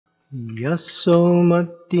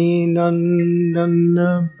Yasomati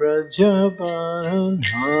Nandana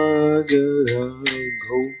Brajapanagara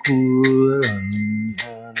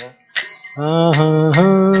Gokulanjana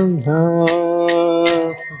Ahahana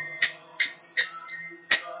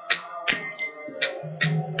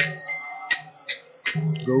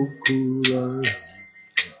Gokulanjana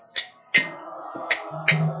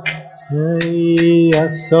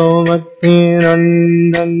Yasomati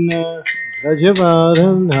Nandana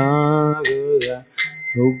Brajapanagara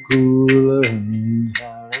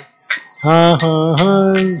Gokulanjana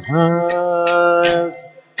Ahahana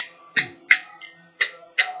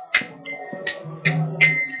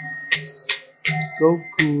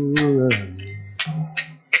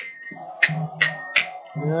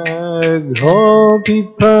Gopi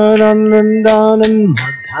Paranandanam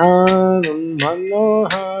Madhanam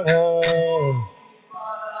Manohara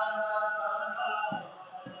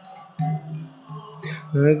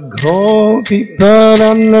Gopi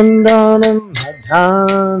Paranandanam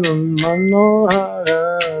Madhanam Manohara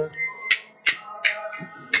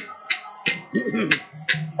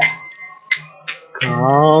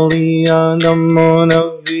Kaliyanam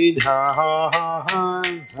Monavidhana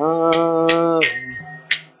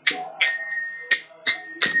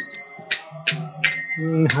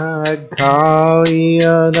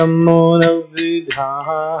Kaliyanam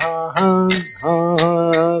Monavidhana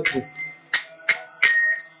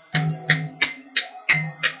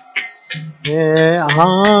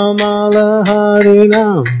Amala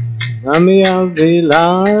Harinam Namya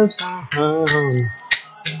Vilasaham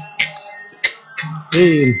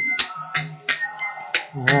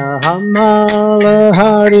Amala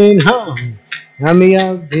Harinam Namya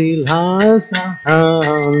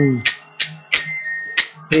Vilasaham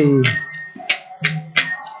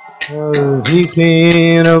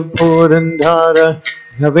Hikmena Purandhara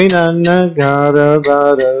Navinanagara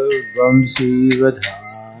Vara Vamsi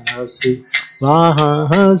Vadhanasi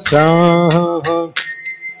Vahasa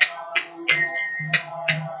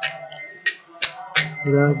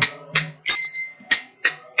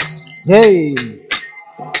Hey!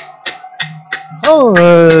 Oh,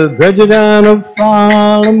 Brajadana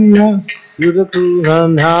Palana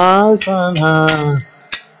Sudhakuranhasana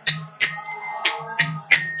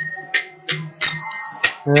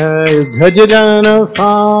Brajadana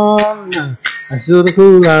Palana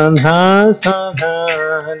Sudhakuranhasana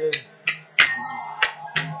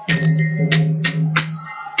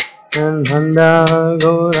and Handa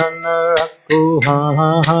Gorana Rakuha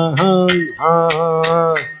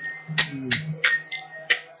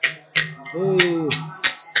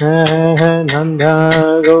Nanda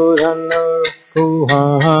Gorana Rakuha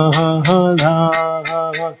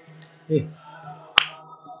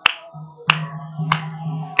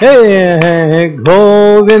Hey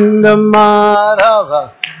Govinda Madhava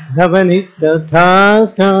Navanita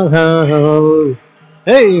Tastha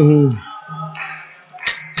Hey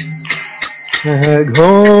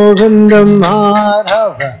Govinda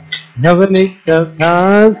Madhava Navanita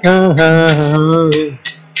Tastha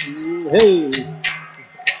Hey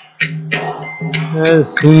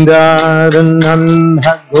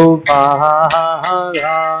Sundarananda Gopala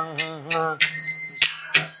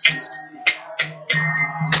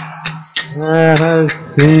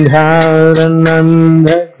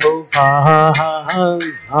Sundarananda Gopala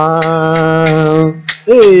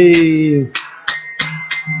Hey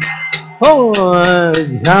Oh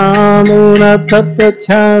Jamuna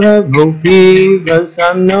Tatachara Gopi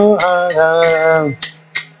Vasanohara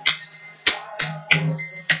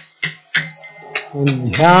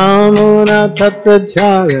Jamuna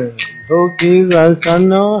Tatachara Gopi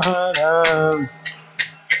Vasanohara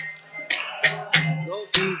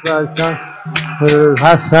Gopi Vasanohara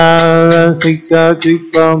Hasara Sika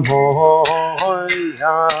Kripa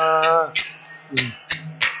Mohoya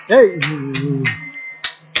Hey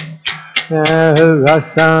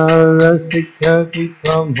Hasara Sika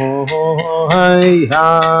Kripa Mohoya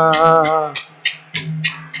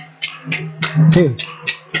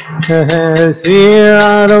Sri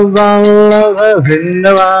Radha Vallabha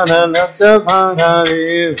Vrindavana Nata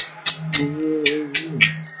Bhagari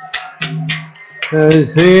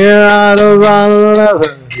Sri Radha Vallabha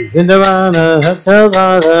Vrindavana Nata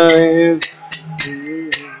Bhagari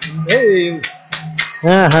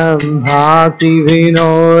Aham Bhakti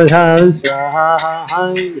Vinodha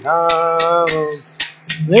Swahaya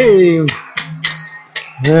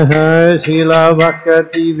Shila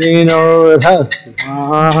Bhakti Vinodha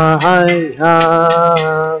Swahaya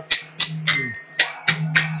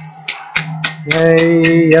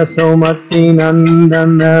Hey Yasomati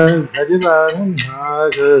Nandana Bhajavana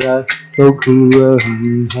Maharaja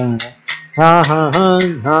Gokulanjana Hey,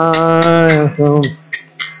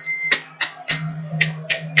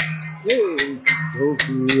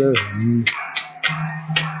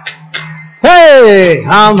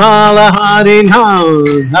 Amala Hari Nam,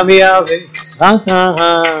 Namiyavi,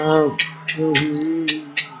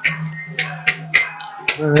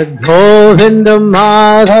 Govinda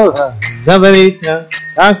Madhava, Navarita,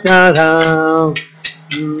 Dastaram,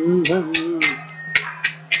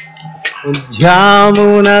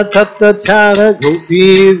 Jamuna Tattachara, Gopi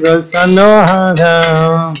Vasanohara,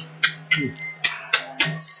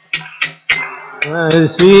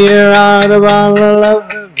 Sri Radhavala,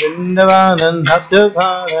 Vrindavan,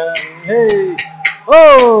 Bhattapara, hey,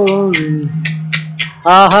 oh,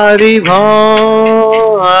 Hari Bho,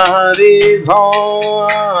 Hari Bho,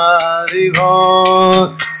 Hari Bho,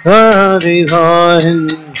 Hari Bho,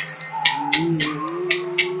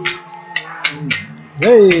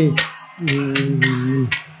 hey,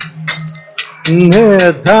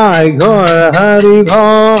 Thai Gaur, Hari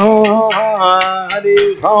Bho, Hari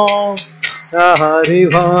Bho, Hari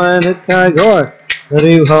Bho, Thai Gaur,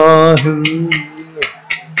 Hari Bho.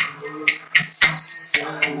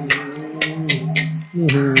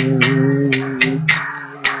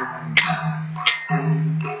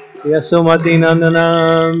 Yasomati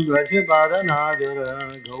Nandanam Rajabada Nagara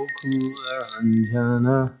Gokula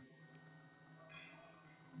Ranjana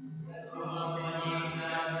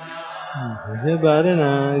Rajabada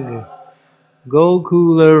Nagara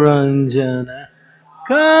Gokula Ranjana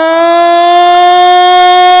Kana.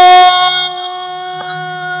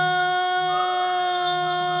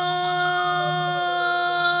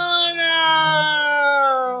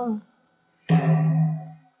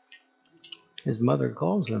 His mother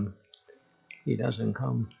calls him. He doesn't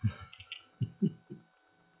come.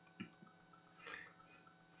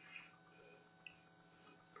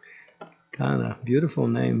 Kana, beautiful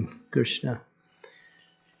name, Krishna.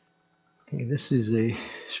 Okay, this is the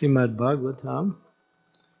Srimad-Bhagavatam,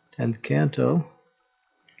 10th canto,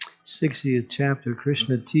 60th chapter.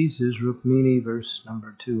 Krishna teases Rukmini, verse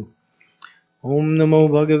number 2. Om Namo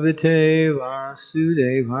Bhagavate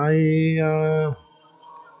Vasudevaya.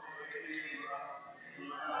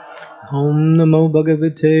 Om Namo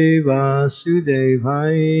Bhagavate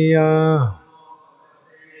Vasudevaya.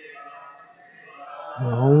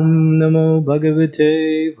 Om Namo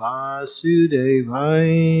Bhagavate Vasudevaya.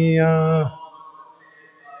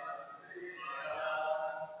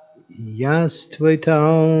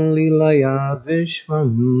 Yastvaitam Lilaya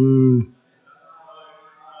Vishvam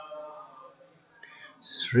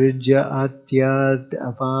Srija Atyad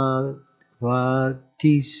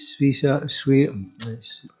Avatisvisa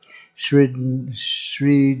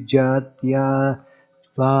Srijatya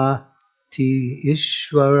Vati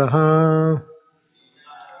Ishvaraha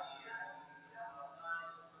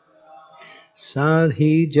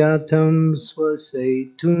Sadhi Jatam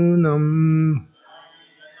Swasetunam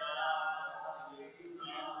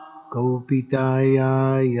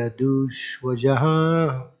Gopitaya Yadushvajaha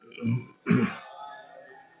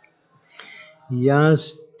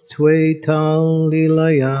Yastvaital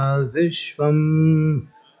Lilaya Vishvam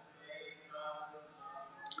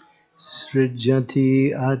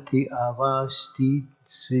Srijati Ati Avasti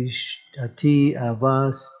Srishati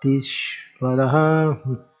Avastishvaraha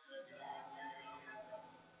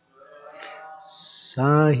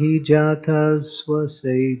Sahijata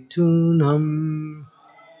Swasetunam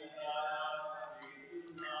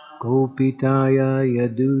Gopitaya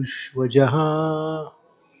Yadushvajaha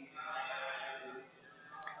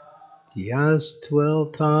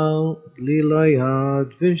Yastveltal Lilayad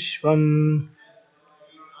Vishvam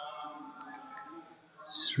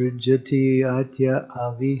Srijati Atya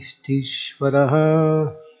Avistishvaraha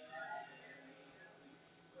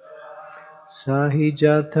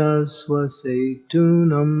Sahijata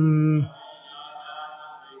Swasetunam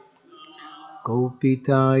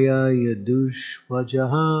Gopitaya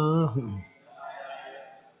Yadushvajaha.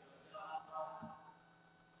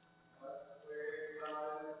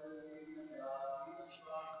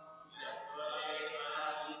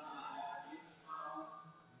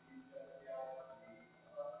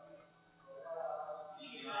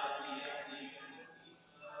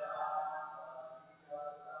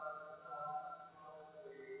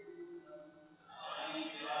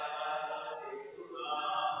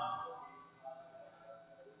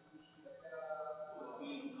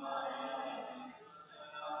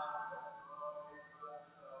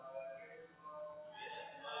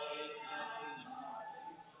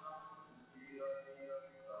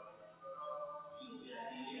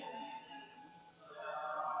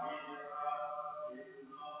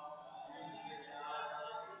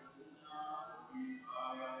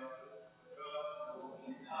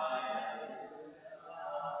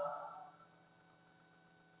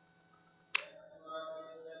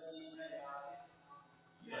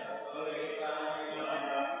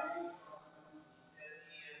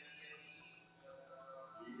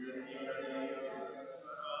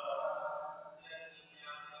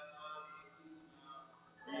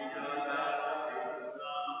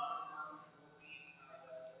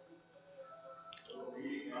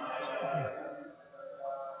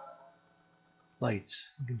 lights.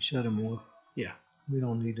 You can shut them off. Yeah, we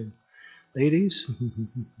don't need them. Ladies?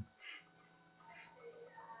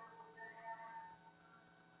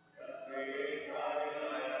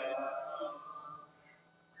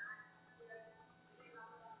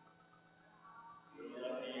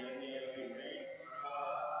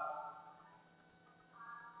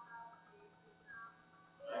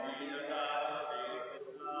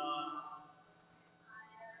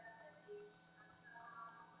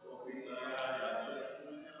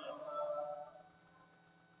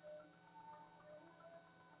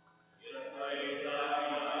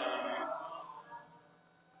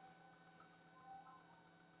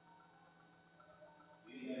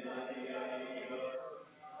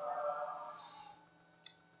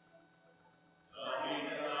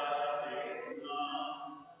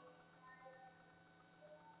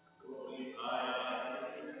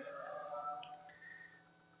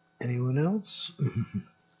 Anyone else?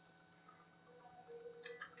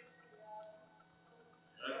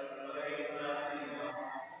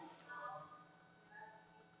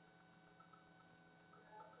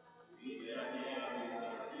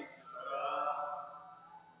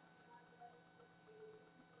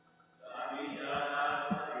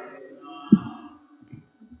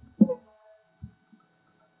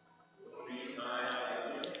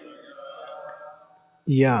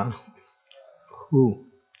 Ya, who,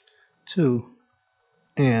 to,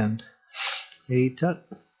 and, etat,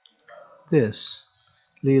 this,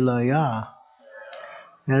 lilaya,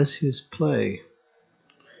 as his play,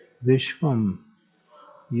 Vishwam,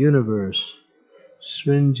 universe,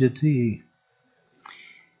 Srinjati,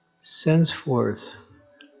 sends forth,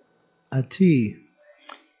 ati,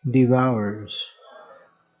 devours,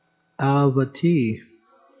 avati,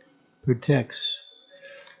 protects,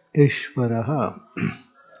 Ishvaraha,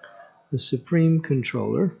 the supreme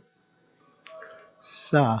controller,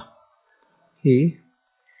 sa, he,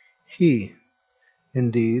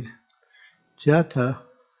 indeed, jata,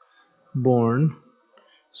 born,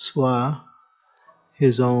 swa,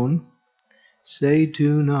 his own,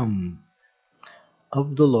 setunam,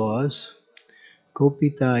 of the laws,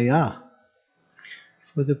 Gopitaya,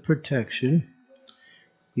 for the protection,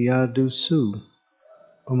 Yadusu,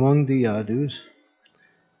 among the Yadus,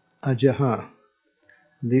 Ajaha,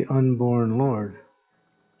 the unborn Lord.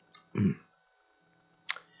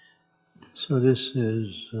 So this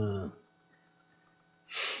is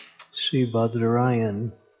Sri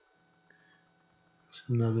Badrayan. It's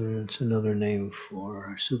another name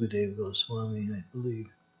for Sukadeva Goswami, I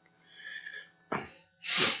believe.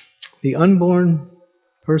 The unborn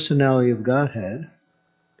personality of Godhead,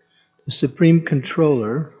 the supreme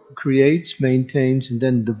controller, who creates, maintains, and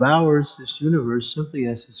then devours this universe simply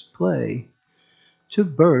as his play,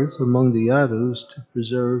 took birth among the Yadus to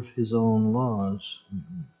preserve his own laws.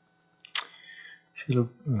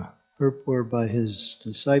 Purport by his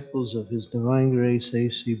disciples of his divine grace,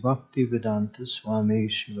 A.C. Bhaktivedanta Swami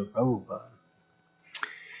Srila Prabhupada.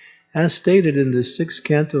 As stated in the sixth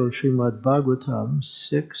canto of Srimad-Bhagavatam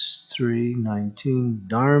 6.3.19,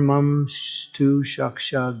 Dharmam tu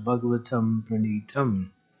Shakshad Bhagavatam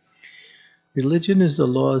Pranitam. Religion is the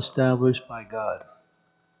law established by God.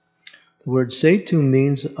 The word setu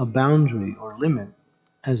means a boundary or limit,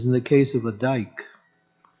 as in the case of a dike.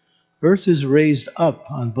 Earth is raised up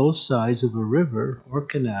on both sides of a river or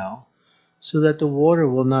canal so that the water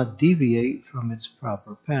will not deviate from its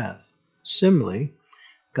proper path. Similarly,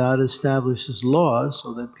 God establishes laws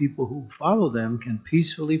so that people who follow them can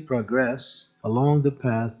peacefully progress along the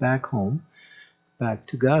path back home, back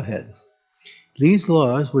to Godhead. These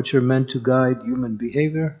laws, which are meant to guide human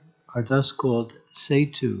behavior, are thus called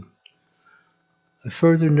setu. A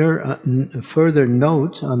further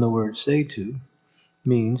note on the word setu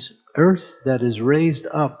means earth that is raised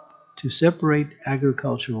up to separate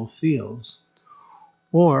agricultural fields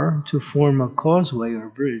or to form a causeway or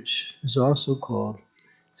bridge is also called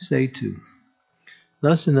setu.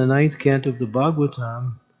 Thus, in the ninth canto of the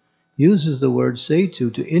Bhagavatam, uses the word setu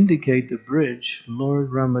to indicate the bridge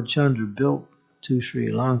Lord Ramachandra built to Sri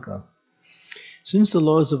Lanka. Since the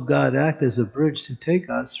laws of God act as a bridge to take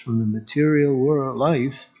us from the material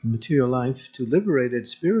life to liberated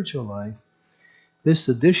spiritual life, this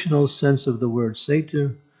additional sense of the word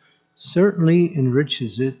setu certainly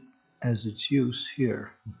enriches it as its use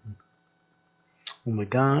here.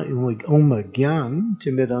 Omagyan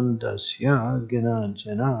timidandasya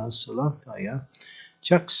gnanjana salakaya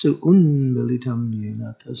chaksu unmilitam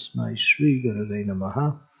yena tasmai Shri Gurave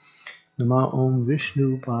Namaha. Nama Om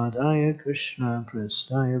Vishnu Padaya Krishna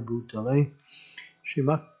Prastaya Bhutale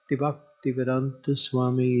Srimati Bhaktivedanta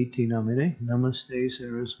Swami Iti Namine Namaste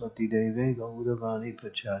Saraswati Deve Gaudavani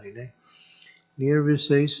Pacharine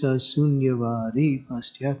Nirvisesa Sunyavadi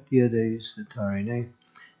Pastyaptyade Satarine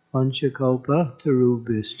Panchakalpa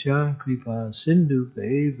Tarubhischa Kripa Sindhu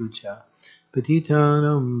Bevacha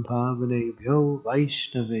Patitanam Pavanebhyo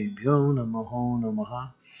Vaishnavebhyo Namaho Namaha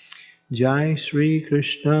Jai Sri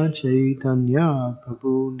Krishna Chaitanya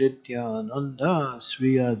Prabhu Nityananda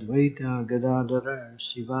Sri Advaita Gadadhara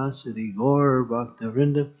Sivasadi Gaur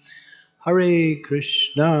Bhaktavinda Hare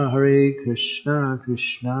Krishna Krishna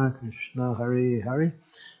Krishna Hare Hare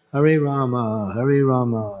Hare Rama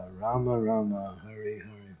Rama Rama Hare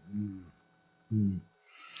Hare.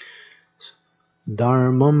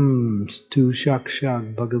 Dharmam tu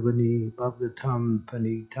shakshak bhagavani bhagavatam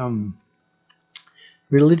panitam.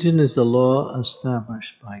 Religion is the law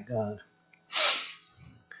established by God.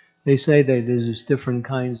 They say that there's different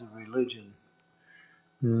kinds of religion.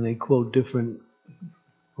 And they quote different,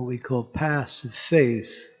 what we call paths of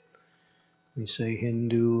faith. We say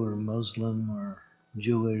Hindu or Muslim or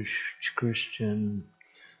Jewish, Christian,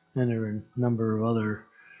 and there are a number of other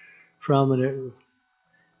prominent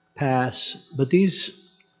paths. But these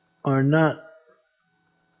are not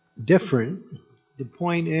different. The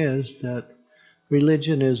point is that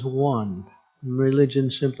religion is one. Religion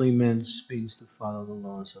simply means to follow the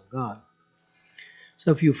laws of God.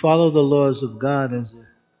 So if you follow the laws of God as a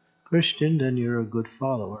Christian, then you're a good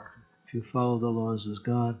follower. If you follow the laws of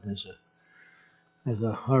God as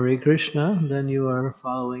a Hare Krishna, then you are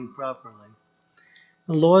following properly.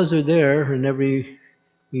 The laws are there in every,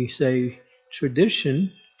 we say,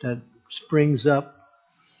 tradition that springs up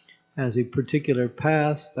as a particular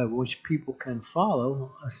path by which people can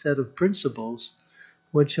follow a set of principles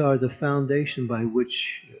which are the foundation by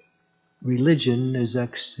which religion is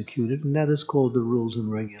executed, and that is called the rules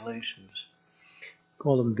and regulations.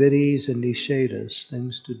 Call them vidhis and nishedas,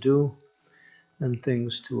 things to do and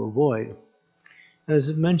things to avoid.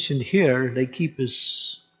 As mentioned here, they keep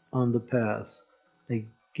us on the path. They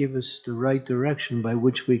give us the right direction by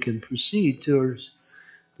which we can proceed towards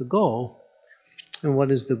the goal. And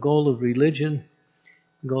what is the goal of religion?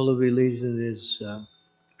 The goal of religion is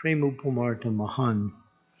premupumarta mahan,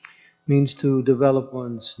 means to develop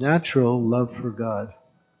one's natural love for God.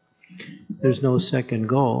 There's no second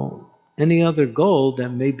goal. Any other goal that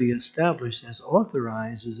may be established as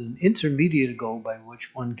authorized is an intermediate goal by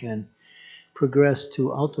which one can progress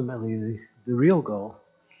to ultimately the real goal,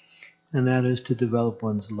 and that is to develop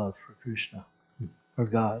one's love for Krishna, or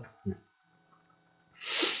God.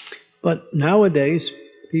 But nowadays,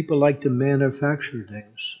 people like to manufacture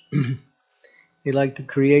things. They like to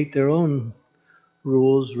create their own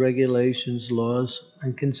rules, regulations, laws,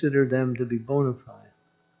 and consider them to be bona fide.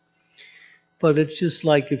 But it's just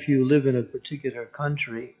like if you live in a particular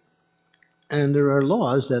country, and there are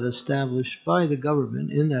laws that are established by the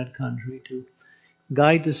government in that country to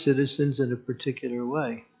guide the citizens in a particular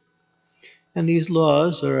way. And these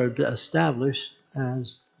laws are established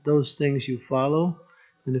as those things you follow,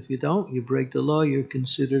 and if you don't, you break the law, you're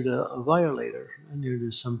considered a violator, and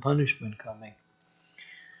there's some punishment coming.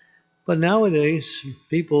 But nowadays,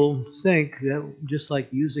 people think that, just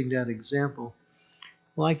like using that example,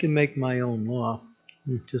 well, I can make my own law,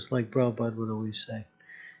 just like Prabhupada would always say.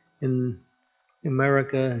 In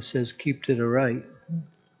America, it says keep to the right.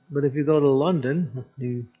 But if you go to London,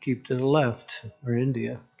 you keep to the left, or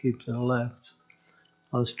India, keep to the left.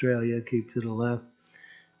 Australia, keep to the left.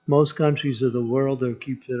 Most countries of the world are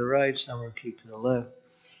keep to the right, some are keep to the left.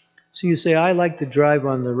 So you say, I like to drive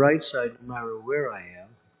on the right side no matter where I am.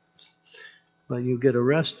 But you get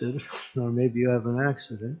arrested, or maybe you have an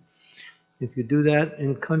accident. If you do that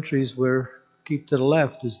in countries where keep to the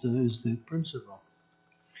left is the principle.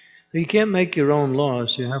 So you can't make your own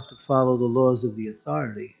laws, you have to follow the laws of the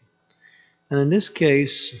authority. And in this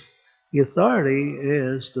case, the authority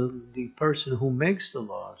is the person who makes the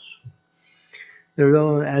laws.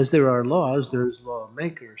 As there are laws, there's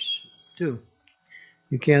lawmakers too.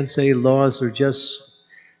 You can't say laws are just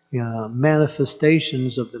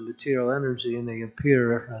manifestations of the material energy and they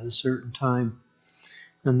appear at a certain time,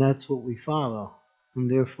 and that's what we follow.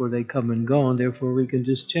 And therefore they come and go, and therefore we can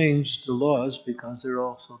just change the laws because they're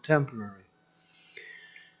also temporary.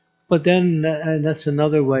 But then that's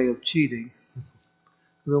another way of cheating.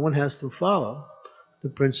 The one has to follow the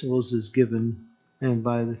principles is given and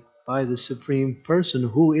by the Supreme Person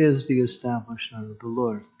who is the establishment of the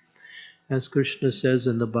Lord. As Krishna says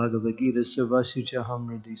in the Bhagavad Gita, Sarvasichaham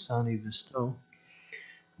Radhisani Visto,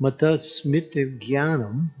 Matat Smita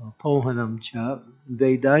Jnanam Pohanam Cha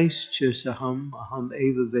Vedaischa Saham Aham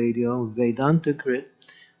Eva Vedyo Vedanta Krit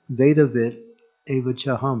Vedavit Eva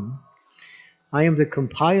Chaham. I am the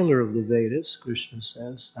compiler of the Vedas, Krishna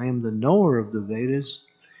says. I am the knower of the Vedas,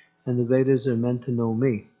 and the Vedas are meant to know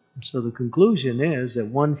me. So the conclusion is that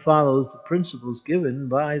one follows the principles given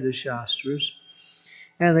by the Shastras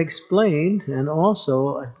and explained and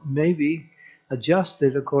also maybe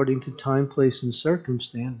adjusted according to time, place, and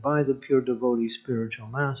circumstance by the pure devotee spiritual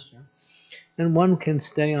master. And one can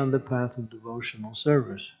stay on the path of devotional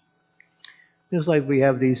service. Just like we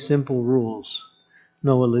have these simple rules.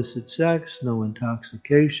 No illicit sex, no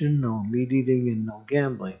intoxication, no meat eating, and no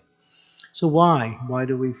gambling. So why? Why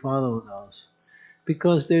do we follow those?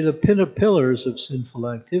 Because they're the pillars of sinful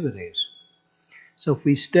activities. So if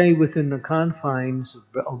we stay within the confines of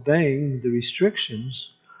obeying the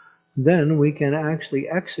restrictions, then we can actually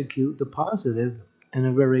execute the positive in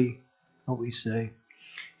a very, what we say,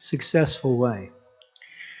 successful way.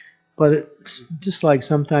 But it's just like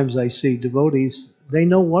sometimes I see devotees, they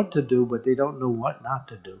know what to do, but they don't know what not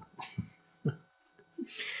to do.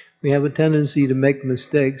 We have a tendency to make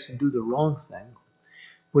mistakes and do the wrong thing,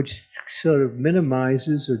 which sort of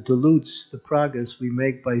minimizes or dilutes the progress we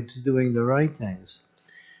make by doing the right things.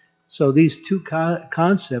 So these two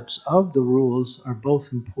concepts of the rules are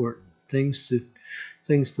both important. Things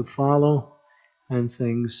to follow and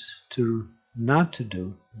things to not to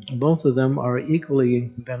do. Both of them are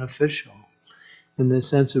equally beneficial in the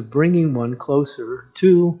sense of bringing one closer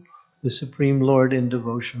to the Supreme Lord in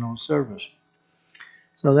devotional service.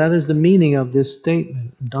 So that is the meaning of this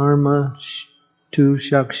statement. Dharma tu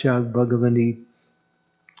shakshak bhagavani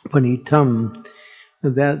panitam.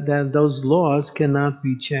 That those laws cannot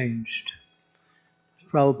be changed.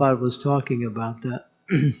 Prabhupada was talking about that.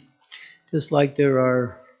 Just like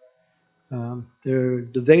the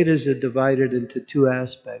Vedas are divided into two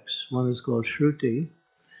aspects. One is called Shruti,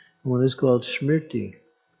 and one is called Smriti.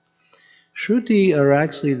 Shruti are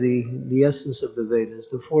actually the essence of the Vedas,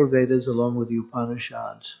 the four Vedas along with the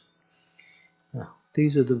Upanishads.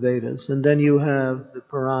 These are the Vedas. And then you have the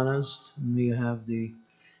Puranas, and you have the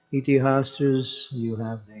Itihasas, you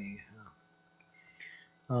have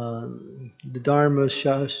the Dharma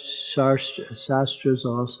Shastras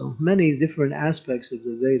also, many different aspects of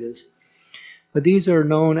the Vedas. But these are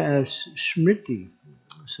known as Smriti.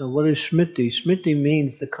 So what is Smriti? Smriti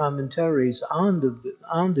means the commentaries on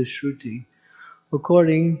the Shruti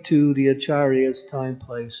according to the Acharya's time,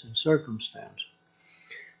 place, and circumstance.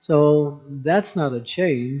 So that's not a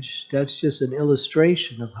change, that's just an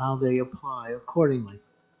illustration of how they apply accordingly.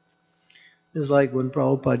 It's like when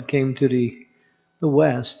Prabhupada came to the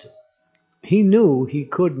West, he knew he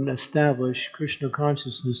couldn't establish Krishna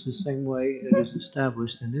consciousness the same way it is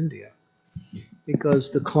established in India, because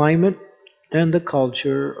the climate and the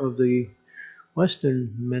culture of the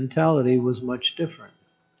Western mentality was much different.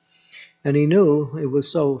 And he knew it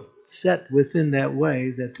was so set within that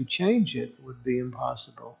way that to change it would be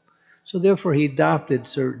impossible. So therefore he adopted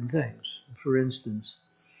certain things. For instance,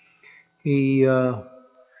 he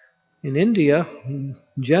in India,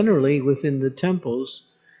 generally within the temples,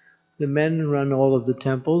 the men run all of the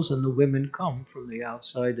temples and the women come from the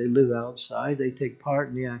outside. They live outside, they take part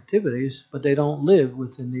in the activities, but they don't live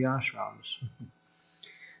within the ashrams.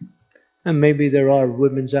 And maybe there are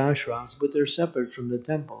women's ashrams, but they're separate from the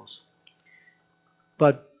temples.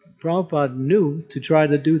 But Prabhupada knew to try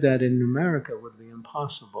to do that in America would be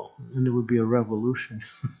impossible, and it would be a revolution.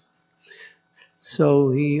 So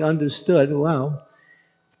he understood, well,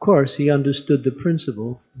 of course, he understood the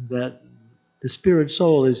principle that the spirit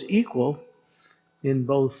soul is equal in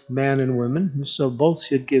both man and women, so both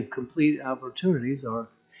should give complete opportunities, or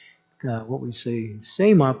what we say,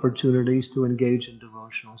 same opportunities to engage in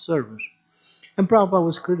devotional service. And Prabhupada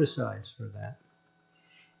was criticized for that.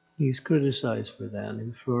 He's criticized for that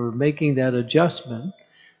and for making that adjustment.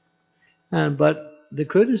 But the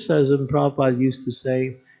criticism, Prabhupada used to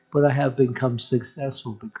say, but I have become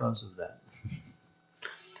successful because of that.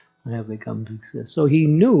 I have become successful. So he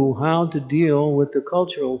knew how to deal with the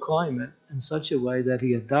cultural climate in such a way that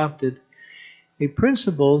he adopted a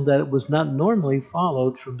principle that was not normally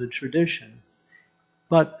followed from the tradition,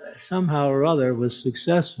 but somehow or other was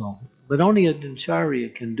successful. But only an acharya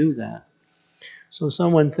can do that. So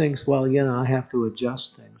someone thinks, well, I have to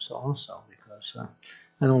adjust things also because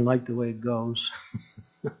I don't like the way it goes.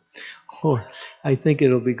 Or I think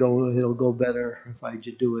it'll go better if I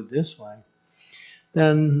do it this way.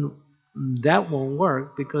 Then that won't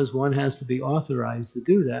work because one has to be authorized to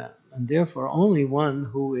do that. And therefore only one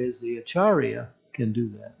who is the acharya can do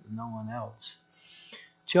that, no one else.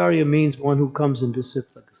 Acharya means one who comes into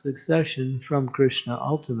succession from Krishna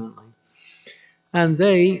ultimately. And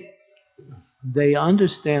they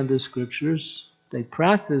understand the scriptures, they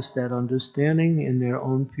practice that understanding in their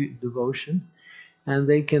own devotion, and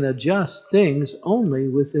they can adjust things only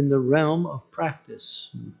within the realm of practice.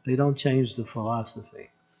 They don't change the philosophy.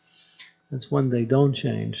 That's one they don't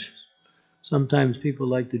change. Sometimes people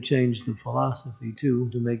like to change the philosophy too,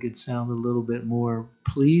 to make it sound a little bit more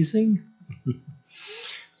pleasing.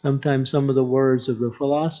 Sometimes some of the words of the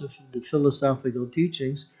philosophical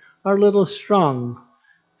teachings are a little strong,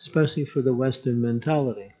 especially for the Western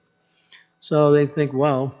mentality. So they think,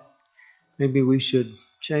 well, maybe we should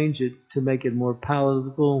change it to make it more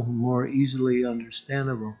palatable, more easily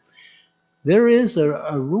understandable. There is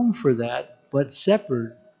a room for that, but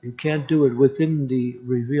separate. You can't do it within the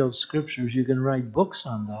revealed scriptures. You can write books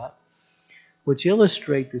on that, which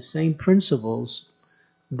illustrate the same principles,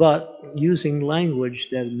 but using language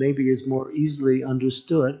that maybe is more easily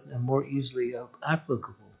understood and more easily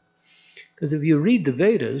applicable. Because if you read the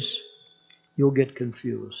Vedas, you'll get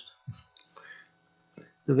confused.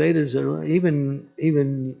 The Vedas are even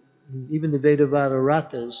the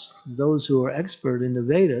Vedavadaratas, those who are expert in the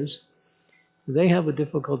Vedas, they have a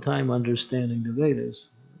difficult time understanding the Vedas.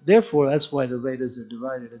 Therefore, that's why the Vedas are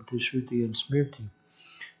divided into Shruti and Smriti.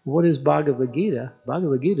 What is Bhagavad Gita?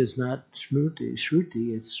 Bhagavad Gita is not Shruti,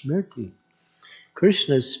 it's Smriti.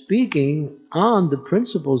 Krishna is speaking on the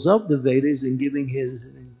principles of the Vedas and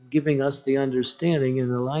giving us the understanding in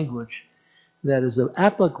the language that is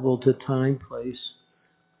applicable to time, place,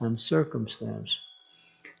 and circumstance.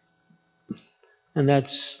 And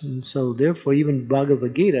so therefore even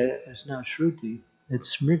Bhagavad Gita is not Shruti,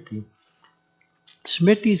 it's Smriti.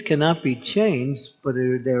 Smritis cannot be changed, but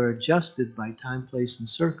they're adjusted by time, place, and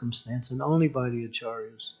circumstance, and only by the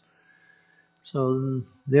acharyas. So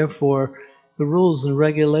therefore, the rules and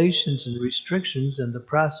regulations and restrictions and the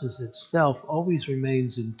process itself always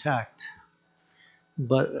remains intact.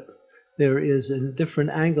 But there is a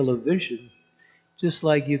different angle of vision. Just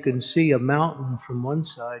like you can see a mountain from one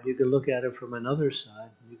side, you can look at it from another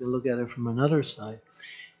side. You can look at it from another side.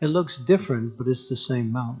 It looks different, but it's the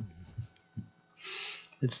same mountain.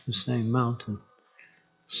 It's the same mountain.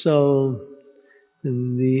 So,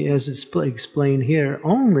 as it's explained here,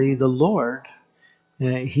 only the Lord,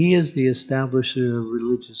 He is the establisher of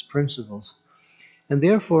religious principles. And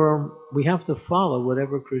therefore, we have to follow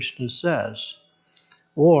whatever Krishna says,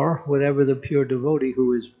 or whatever the pure devotee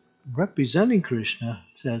who is representing Krishna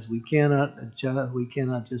says. We cannot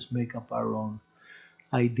just make up our own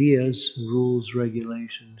ideas, rules,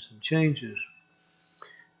 regulations, and changes.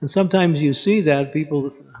 And sometimes you see that people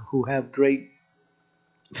who have great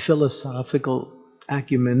philosophical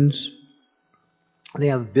acumens, they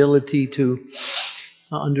have ability to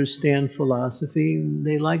understand philosophy,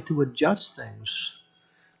 they like to adjust things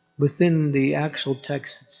within the actual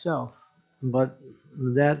text itself. But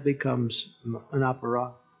that becomes an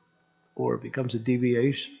opera, or it becomes a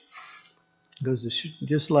deviation. Because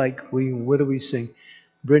just like what do we sing?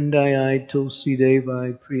 Brindayai Tulsi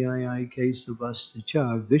Devai Priyayai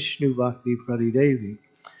Kesavastacha Vishnu Bhakti Pradidevi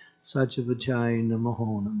Sachavachai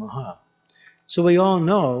Namaho Namaha. So we all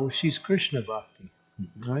know she's Krishna Bhakti,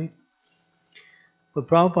 right? But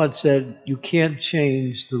Prabhupada said you can't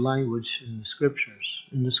change the language in the scriptures.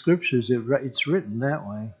 In the scriptures, it's written that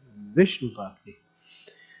way, Vishnu Bhakti.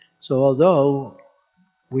 So although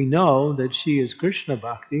we know that she is Krishna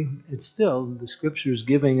Bhakti, it's still the scriptures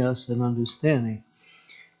giving us an understanding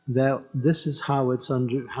that this is how it's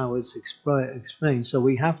explained. So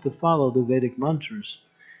we have to follow the Vedic mantras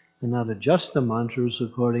and not adjust the mantras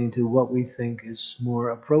according to what we think is more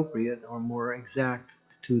appropriate or more exact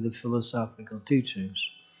to the philosophical teachings.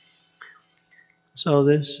 So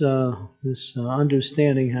this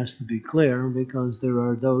understanding has to be clear, because there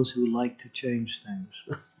are those who like to change things.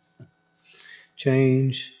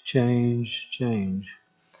 Change.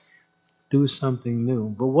 Do something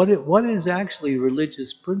new. But what is actually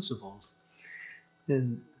religious principles?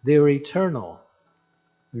 And they're eternal.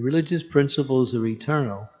 The religious principles are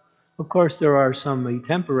eternal. Of course, there are some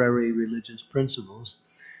temporary religious principles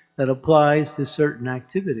that applies to certain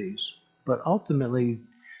activities, but ultimately,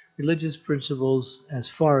 religious principles, as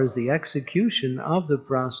far as the execution of the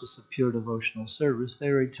process of pure devotional service,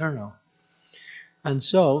 they're eternal. And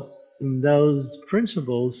so, those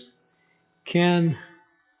principles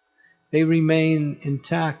they remain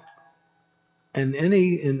intact in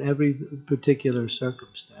every particular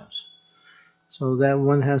circumstance. So that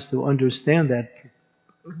one has to understand that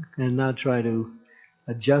and not try to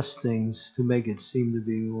adjust things to make it seem to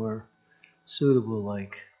be more suitable,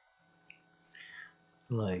 like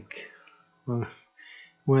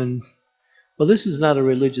when, well, this is not a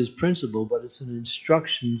religious principle, but it's an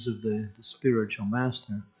instructions of the spiritual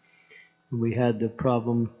master. We had the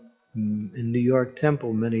problem in New York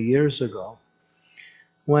Temple many years ago,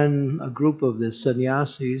 when a group of the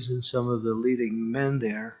sannyasis and some of the leading men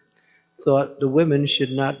there thought the women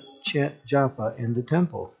should not chant japa in the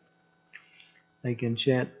temple. They can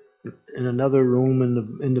chant in another room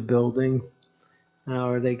in the building,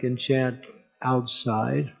 or they can chant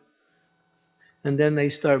outside. And then they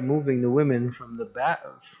start moving the women from the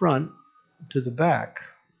front to the back.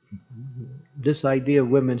 This idea of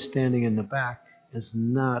women standing in the back is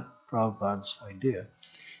not Prabhupada's idea.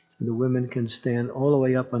 So the women can stand all the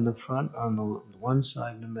way up on the front on the one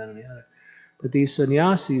side and the men on the other. But these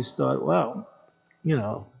sannyasis thought, well,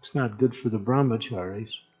 it's not good for the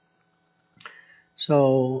brahmacharis.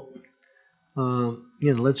 So,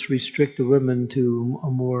 let's restrict the women to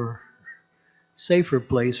a more safer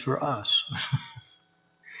place for us.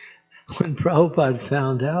 When Prabhupada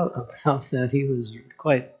found out about that, he was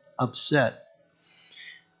quite upset.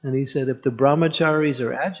 And he said, if the brahmacharis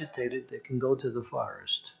are agitated, they can go to the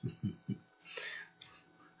forest. They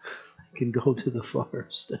can go to the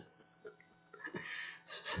forest.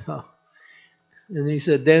 So, and he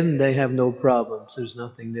said, then they have no problems. There's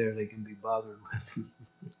nothing there they can be bothered with.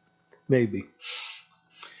 Maybe.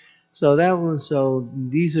 So there were so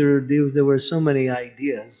many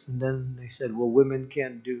ideas. And then they said, well, women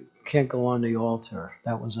can't go on the altar.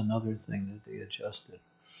 That was another thing that they adjusted.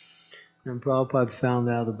 And Prabhupada found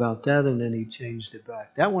out about that, and then he changed it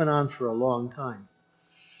back. That went on for a long time,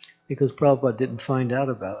 because Prabhupada didn't find out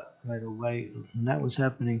about it right away. And that was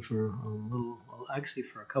happening for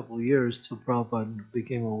a couple of years, till Prabhupada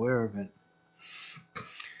became aware of it.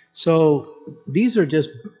 So these are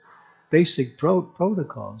just basic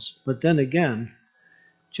protocols. But then again,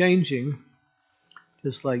 changing,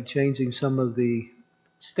 just like changing some of the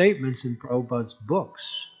statements in Prabhupada's books,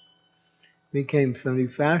 became very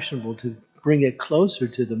fashionable to bring it closer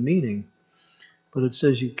to the meaning. But it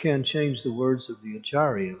says you can't change the words of the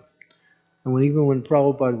Acharya. And even when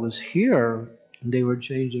Prabhupada was here, they were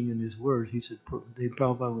changing in his words. He said,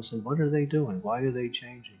 Prabhupada would say, what are they doing? Why are they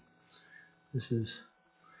changing? And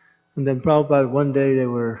then Prabhupada, one day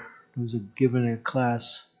given a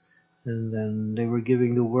class, and then they were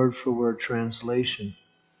giving the word-for-word translation.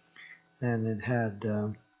 And it had,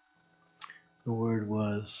 the word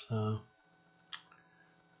was,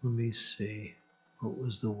 let me see, what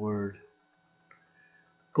was the word?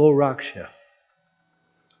 Goraksha.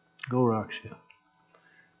 Goraksha.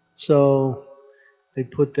 So they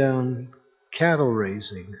put down cattle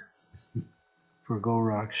raising for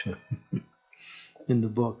Goraksha in the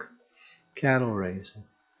book. Cattle raising.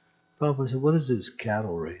 Prabhupada said, what is this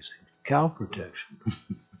cattle raising? Cow protection.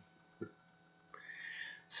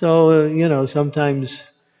 So, sometimes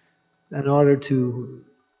in order to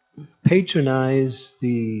patronize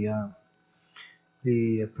the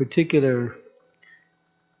particular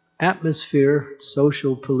atmosphere,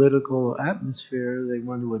 social, political atmosphere, they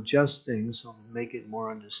want to adjust things so make it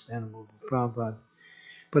more understandable to Prabhupada.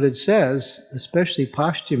 But it says, especially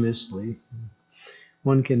posthumously,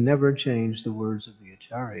 one can never change the words of the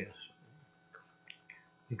Acharyas,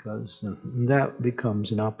 because that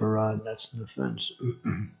becomes an aparad, that's an offense.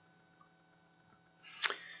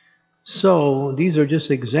 So these are just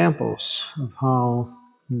examples of how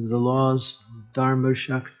the laws, Dharma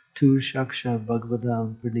Tu Shaksha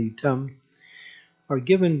Bhagavatam Pranitam, are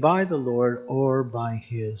given by the Lord or by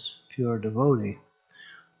his pure devotee.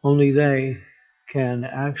 Only they can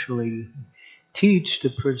actually teach the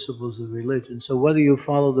principles of religion. So whether you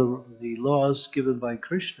follow the laws given by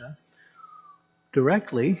Krishna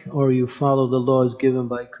directly, or you follow the laws given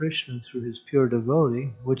by Krishna through his pure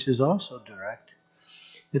devotee, which is also direct,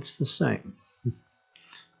 it's the same.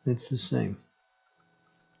 It's the same.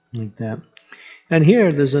 Like that. And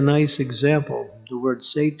here there's a nice example, the word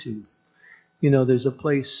Setu. There's a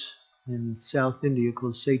place in South India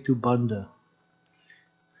called Setu Banda,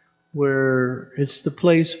 where it's the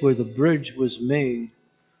place where the bridge was made,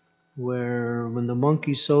 where when the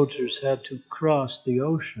monkey soldiers had to cross the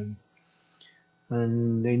ocean,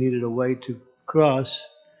 and they needed a way to cross,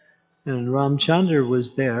 and Ramchandra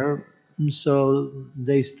was there, and so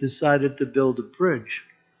they decided to build a bridge.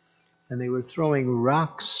 And they were throwing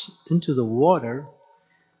rocks into the water,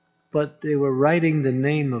 but they were writing the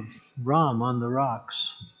name of Ram on the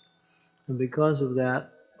rocks. And because of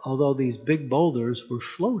that, although these big boulders were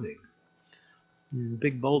floating,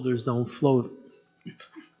 big boulders don't float,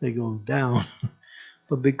 they go down.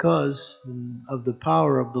 But because of the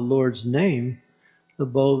power of the Lord's name, the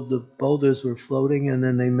boulders were floating, and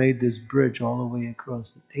then they made this bridge all the way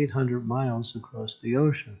across, 800 miles across the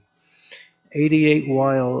ocean. 88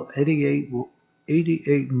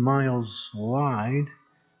 miles wide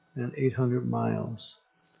and 800 miles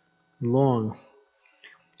long.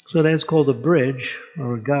 So that's called a bridge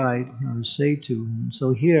or a guide or a setu.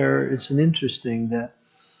 So here it's an interesting that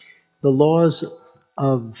the laws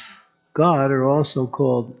of God are also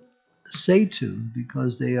called setu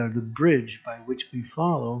because they are the bridge by which we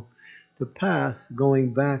follow the path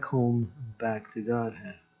going back home, back to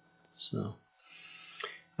Godhead. So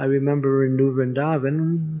I remember in New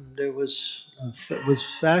Vrindavan, it was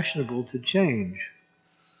fashionable to change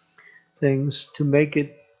things to make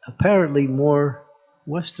it apparently more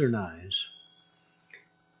westernized.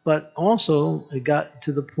 But also, it got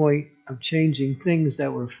to the point of changing things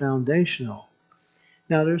that were foundational.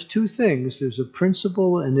 Now, there's two things. There's a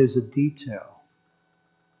principle and there's a detail.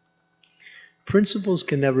 Principles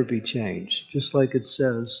can never be changed. Just like it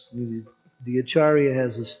says, the Acharya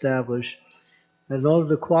has established that in order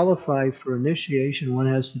to qualify for initiation, one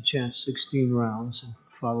has to chant 16 rounds and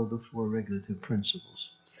follow the 4 regulative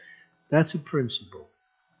principles. That's a principle.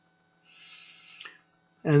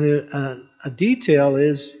 And a detail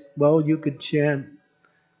is, well, you could chant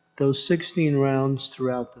those 16 rounds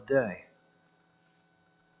throughout the day.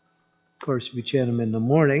 Of course, if you chant them in the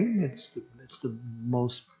morning, it's the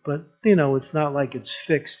most, but it's not like it's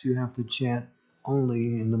fixed. You have to chant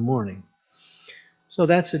only in the morning. So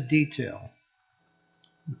that's a detail.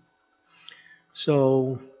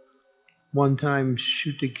 So one time,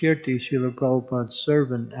 Shrutikirti, Srila Prabhupada's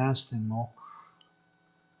servant, asked him, well,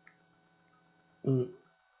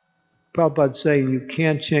 Prabhupada's saying you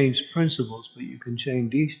can't change principles, but you can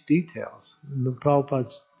change these details. And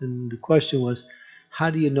the question was, how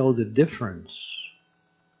do you know the difference?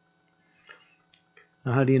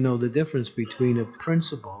 Now, how do you know the difference between a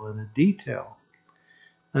principle and a detail?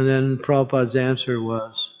 And then Prabhupada's answer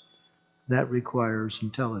was, that requires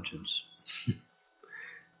intelligence.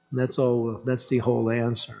 That's all. That's the whole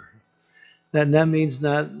answer. That means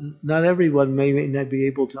not everyone may not be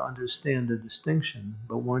able to understand the distinction,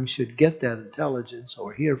 but one should get that intelligence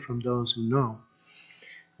or hear from those who know,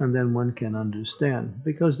 and then one can understand.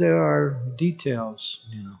 Because there are details,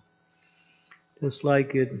 Just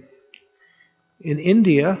like in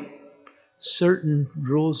India, certain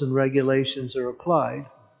rules and regulations are applied,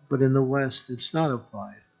 but in the West it's not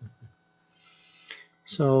applied.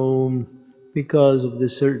 So, because of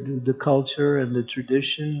the culture and the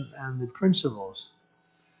tradition and the principles.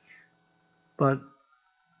 But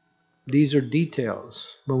these are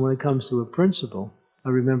details. But when it comes to a principle, I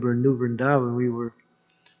remember in New Vrindavan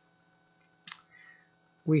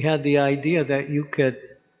we had the idea that you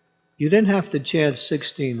didn't have to chant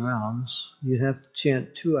 16 rounds, you have to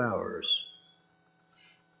chant 2 hours.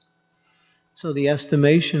 So the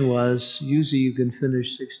estimation was, usually you can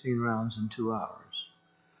finish 16 rounds in 2 hours.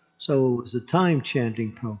 So it was a time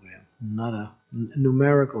chanting program, not a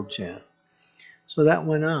numerical chant. So that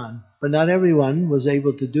went on. But not everyone was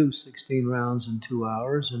able to do 16 rounds in 2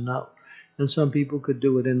 hours, and some people could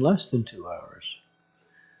do it in less than 2 hours.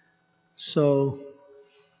 So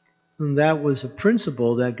that was a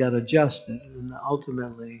principle that got adjusted, and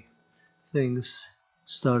ultimately things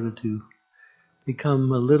started to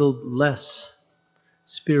become a little less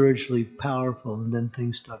spiritually powerful, and then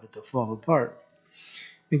things started to fall apart.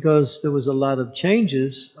 Because there was a lot of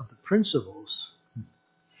changes of the principles.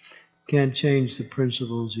 Can't change the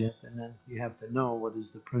principles yet, and then you have to know what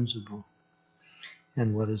is the principle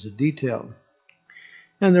and what is a detail.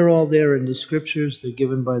 And they're all there in the scriptures. They're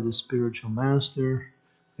given by the spiritual master.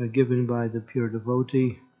 They're given by the pure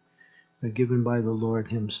devotee. They're given by the Lord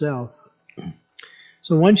himself.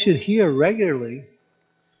 So one should hear regularly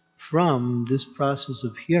from this process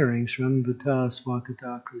of hearing, Shranvata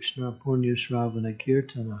Swakata Krishna Punya Shravana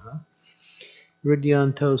Kirtanaha,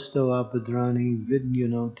 Ridyantosto Apadrani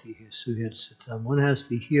Vidyunoti Suhit Satam. One has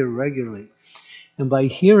to hear regularly. And by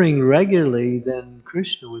hearing regularly, then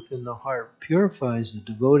Krishna within the heart purifies the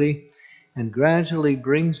devotee and gradually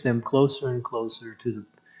brings them closer and closer to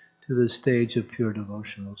the stage of pure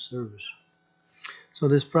devotional service. So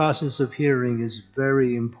this process of hearing is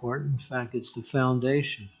very important. In fact, it's the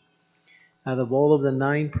foundation. Out of all of the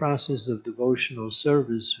 9 processes of devotional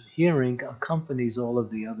service, hearing accompanies all of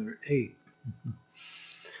the other 8.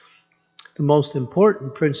 The most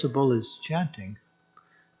important principle is chanting.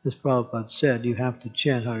 As Prabhupada said, you have to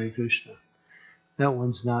chant Hare Krishna. That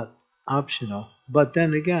one's not optional. But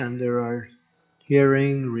then again, there are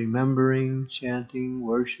hearing, remembering, chanting,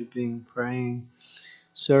 worshiping, praying,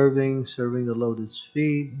 serving the lotus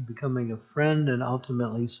feet, becoming a friend, and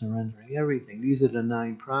ultimately surrendering everything. These are the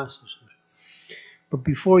 9 processes. But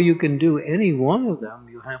before you can do any one of them,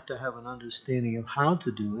 you have to have an understanding of how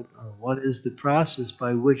to do it, or what is the process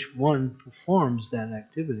by which one performs that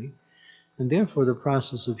activity. And therefore the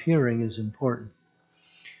process of hearing is important.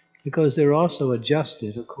 because they're also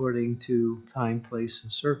adjusted according to time, place,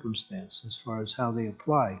 and circumstance as far as how they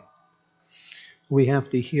apply. We have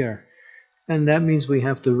to hear. And that means we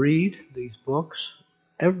have to read these books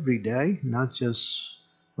every day, not just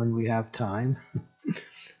when we have time.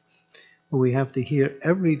 We have to hear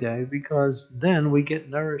every day because then we get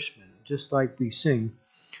nourishment, just like we sing,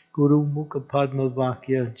 Guru Mukha Padma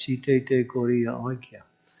Vakya Chitete Koriya Oikya.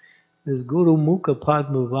 This Guru Mukha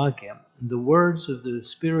Padma Vakya, the words of the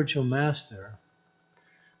spiritual master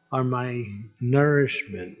are my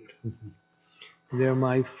nourishment. They're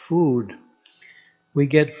my food. We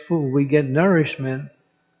get food, we get nourishment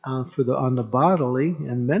on the bodily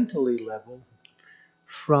and mentally level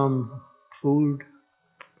from food,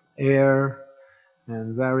 air,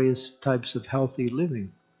 and various types of healthy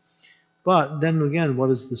living. But then again,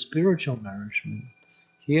 what is the spiritual nourishment?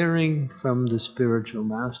 Hearing from the spiritual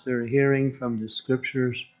master, hearing from the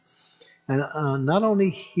scriptures, and not only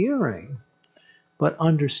hearing, but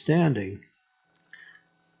understanding.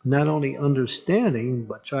 Not only understanding,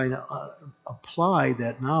 but trying to apply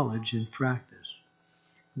that knowledge in practice.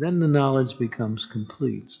 Then the knowledge becomes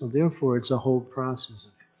complete. So therefore, it's a whole process.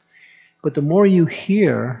 But the more you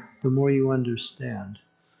hear, the more you understand.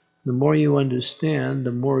 The more you understand,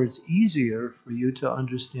 the more it's easier for you to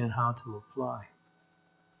understand how to apply.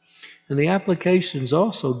 And the application is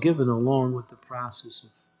also given along with the process of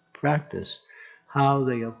practice, how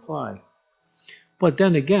they apply. But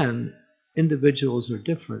then again, individuals are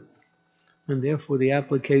different. And therefore the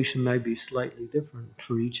application may be slightly different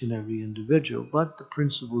for each and every individual, but the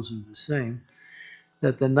principles are the same,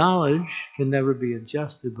 that the knowledge can never be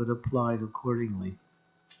adjusted but applied accordingly.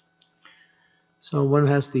 So one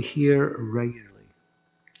has to hear regularly,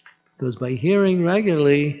 because by hearing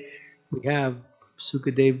regularly, we have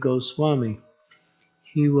Sukadev Goswami.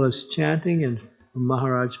 He was chanting and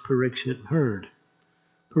Maharaj Parikshit heard.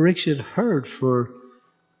 Parikshit heard for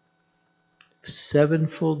 7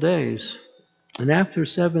 full days. And after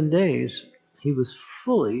 7 days, he was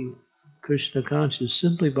fully Krishna conscious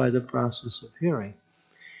simply by the process of hearing,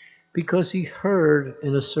 because he heard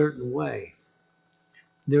in a certain way.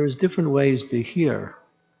 There's different ways to hear.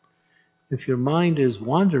 If your mind is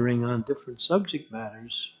wandering on different subject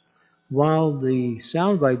matters, while the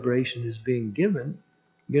sound vibration is being given,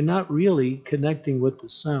 you're not really connecting with the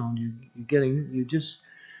sound.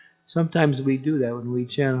 Sometimes we do that when we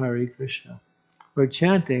chant Hare Krishna. We're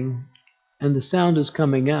chanting, and the sound is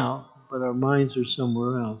coming out, but our minds are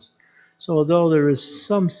somewhere else. So although there is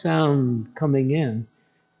some sound coming in,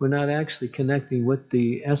 we're not actually connecting with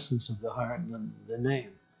the essence of the heart and the name.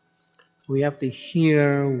 We have to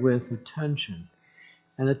hear with attention.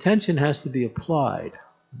 And attention has to be applied.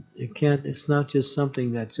 It's not just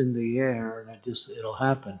something that's in the air and it'll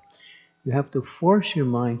happen. You have to force your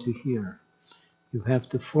mind to hear. You have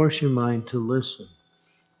to force your mind to listen,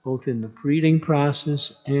 both in the reading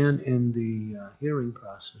process and in the hearing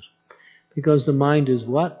process. Because the mind is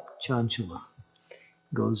what? Chanchala.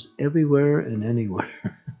 Goes everywhere and anywhere.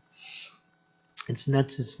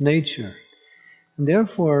 That's its nature. And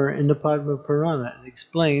therefore, in the Padma Purana, it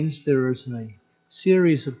explains there is a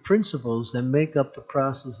series of principles that make up the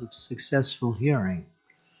process of successful hearing.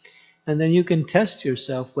 And then you can test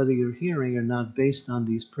yourself whether you're hearing or not based on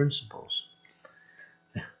these principles.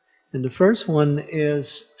 And the first one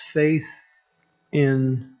is faith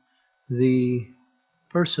in the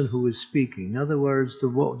person who is speaking. In other words, the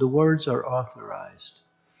words are authorized.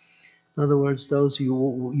 In other words, those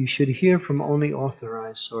you should hear from only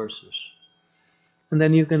authorized sources. And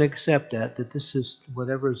then you can accept that this is,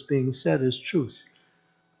 whatever is being said is truth.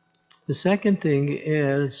 The second thing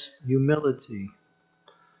is humility.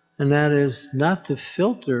 And that is not to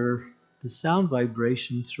filter the sound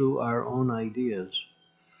vibration through our own ideas.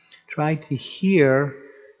 Try to hear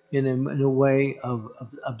in a way of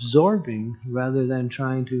absorbing rather than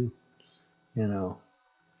trying to, I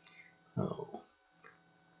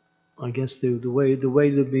guess the way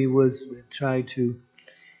to be was try to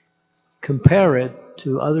compare it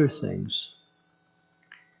to other things.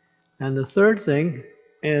 And the third thing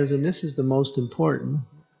is, and this is the most important,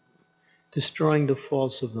 destroying the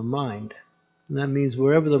faults of the mind. And that means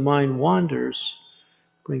wherever the mind wanders,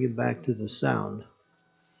 bring it back to the sound.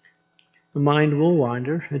 The mind will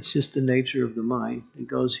wander. It's just the nature of the mind. It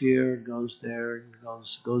goes here, it goes there, it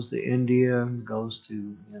goes to India, it goes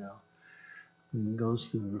to, it goes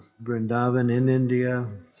to Vrindavan in India,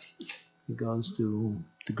 it goes to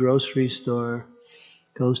the grocery store,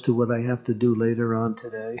 goes to what I have to do later on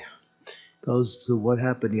today, goes to what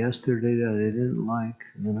happened yesterday that I didn't like,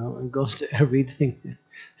 it goes to everything.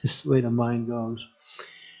 This is the way the mind goes.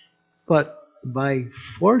 But by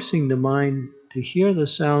forcing the mind to hear the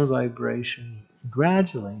sound vibration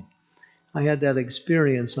gradually. I had that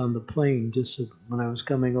experience on the plane just when I was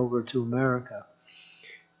coming over to America.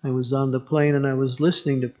 I was on the plane and I was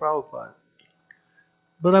listening to Prabhupada.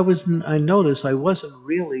 But I noticed I wasn't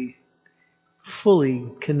really fully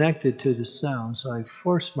connected to the sound, so I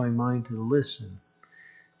forced my mind to listen.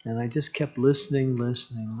 And I just kept listening.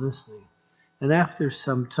 And after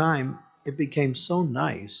some time, it became so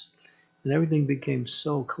nice and everything became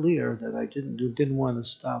so clear that I didn't want to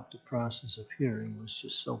stop the process of hearing. It was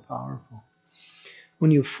just so powerful.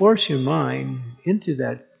 When you force your mind into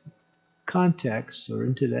that context or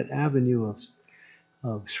into that avenue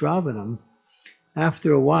of Shravanam,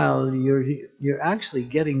 after a while you're actually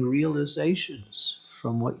getting realizations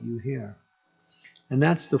from what you hear. And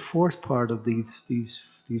that's the fourth part of these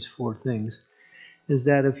four things, is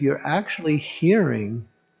that if you're actually hearing,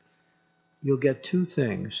 you'll get two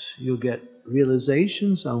things. You'll get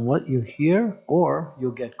realizations on what you hear, or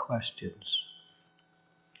you'll get questions.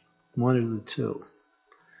 One of the two.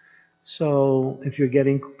 So if you're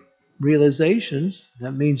getting realizations,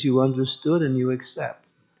 that means you understood and you accept.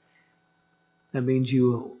 That means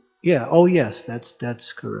yes,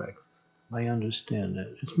 that's correct. I understand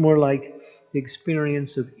that. It's more like the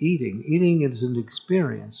experience of eating. Eating is an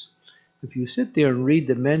experience. If you sit there and read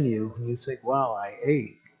the menu and you think, wow, I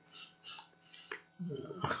ate.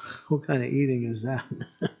 What kind of eating is that?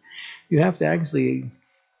 You have to actually,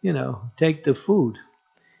 take the food.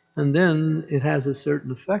 And then it has a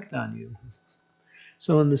certain effect on you.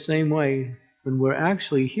 So in the same way, when we're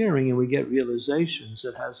actually hearing and we get realizations,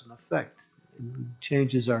 it has an effect. It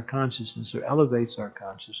changes our consciousness or elevates our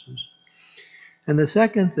consciousness. And the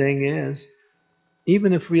second thing is,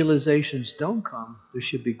 even if realizations don't come, there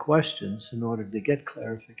should be questions in order to get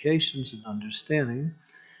clarifications and understanding,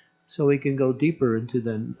 so we can go deeper into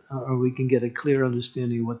them, or we can get a clear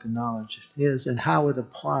understanding of what the knowledge is and how it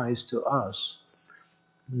applies to us.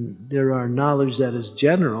 There are knowledge that is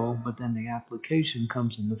general, but then the application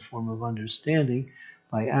comes in the form of understanding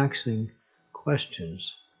by asking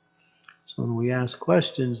questions. So when we ask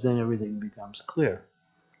questions, then everything becomes clear.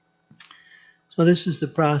 So this is the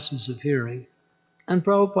process of hearing. And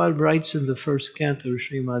Prabhupada writes in the first canto of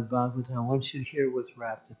Srimad-Bhagavatam, I want you to hear with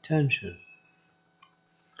rapt attention.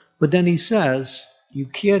 But then he says, you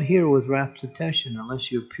can't hear with rapt attention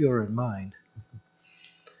unless you're pure in mind.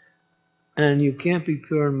 And you can't be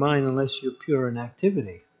pure in mind unless you're pure in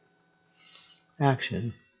activity,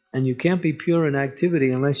 action. And you can't be pure in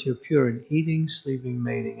activity unless you're pure in eating, sleeping,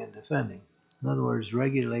 mating, and defending. In other words,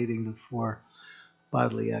 regulating the four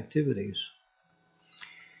bodily activities.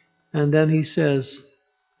 And then he says,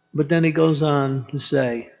 but then he goes on to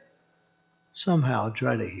say, somehow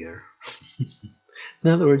try to hear. In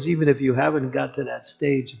other words, even if you haven't got to that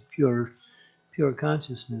stage of pure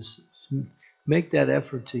consciousness, make that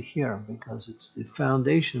effort to hear, because it's the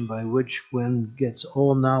foundation by which one gets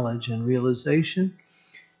all knowledge and realization,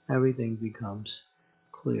 everything becomes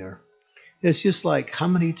clear. It's just like, how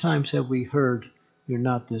many times have we heard, you're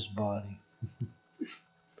not this body?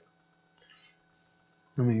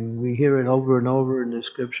 I mean, we hear it over and over in the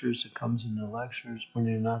scriptures, it comes in the lectures, when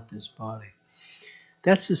you're not this body.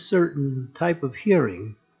 That's a certain type of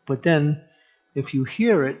hearing, but then if you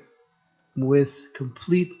hear it with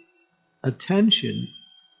complete attention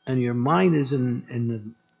and your mind is in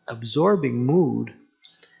an absorbing mood,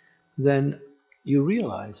 then you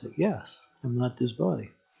realize that, yes, I'm not this body.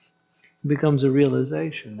 It becomes a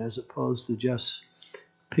realization as opposed to just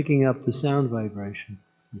picking up the sound vibration.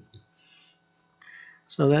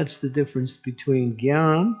 So that's the difference between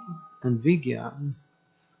Gyan and Vigyan,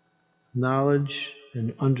 knowledge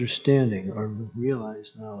and understanding, or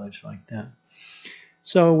realized knowledge like that.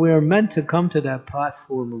 So we're meant to come to that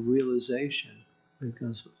platform of realization,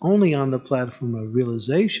 because only on the platform of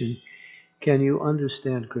realization can you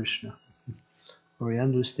understand Krishna, or you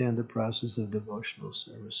understand the process of devotional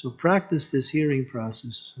service. So practice this hearing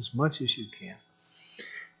process as much as you can.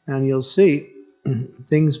 And you'll see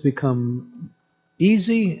things become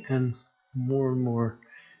easy and more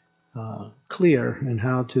clear in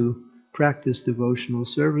how to practice devotional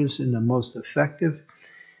service in the most effective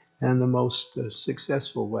and the most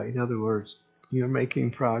successful way. In other words, you're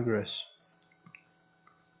making progress.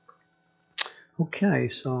 Okay,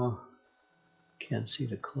 so can't see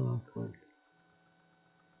the clock.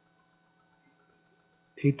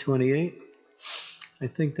 8:28. I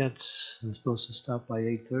think I'm supposed to stop by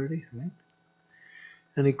 8:30, right?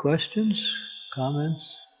 Any questions,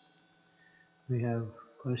 comments? We have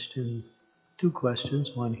two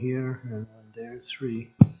questions, one here and one there,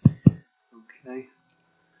 three. Okay.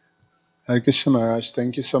 Hare Krishna Maharaj,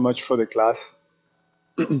 thank you so much for the class.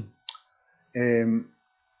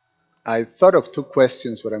 I thought of two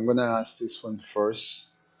questions, but I'm going to ask this one first.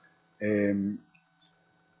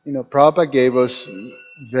 Prabhupada gave us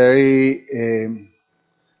very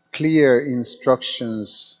clear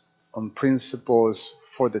instructions on principles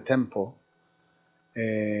for the temple.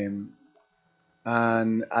 And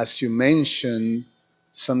as you mentioned,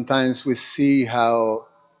 sometimes we see how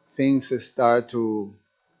things start to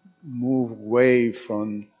move away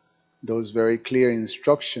from those very clear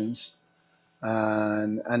instructions,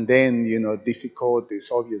 and then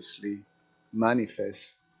difficulties obviously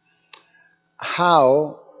manifest.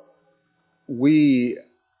 How we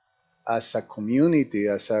as a community,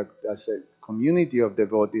 as a community of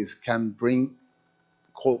devotees, can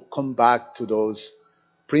come back to those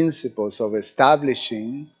principles of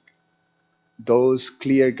establishing those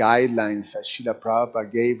clear guidelines that Srila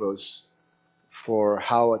Prabhupada gave us for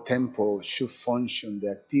how a temple should function,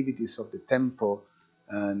 the activities of the temple,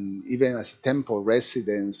 and even as temple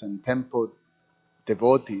residents and temple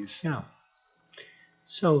devotees. Yeah.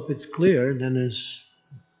 So if it's clear, then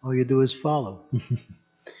all you do is follow.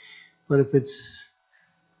 But if it's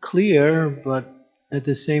clear, but at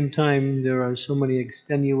the same time there are so many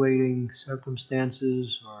extenuating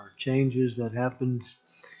circumstances or changes that happened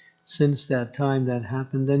since that time that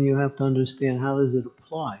happened, then you have to understand how does it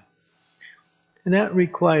apply. And that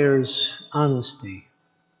requires honesty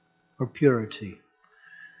or purity.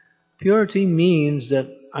 Purity means that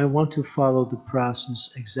I want to follow the process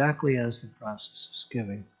exactly as the process is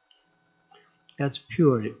giving. That's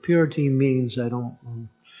purity. Purity means I don't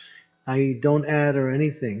add or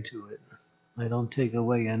anything to it. I don't take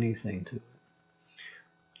away anything to it.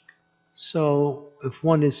 So if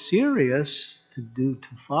one is serious to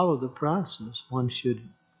follow the process, one should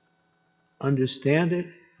understand it,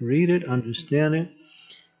 read it, understand it,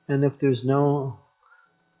 and if it's not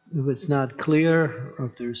clear, or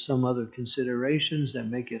if there's some other considerations that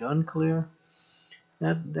make it unclear,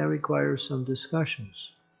 that requires some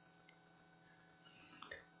discussions.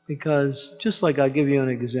 Because just like I'll give you an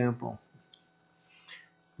example.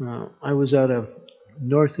 I was at a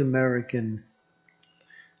North American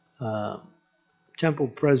temple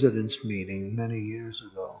presidents meeting many years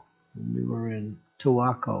ago. We were in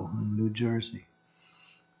Towako, in New Jersey.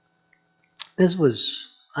 This was,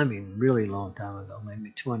 really long time ago,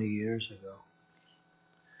 maybe 20 years ago.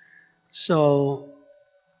 So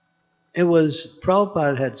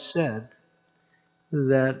Prabhupada had said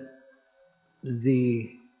that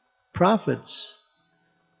the profits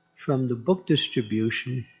from the book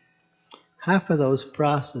distribution, half of those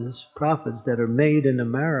profits that are made in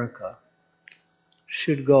America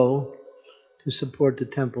should go to support the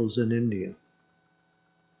temples in India.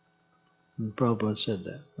 And Prabhupada said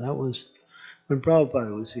that. That was when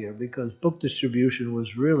Prabhupada was here, because book distribution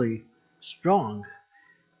was really strong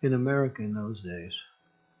in America in those days.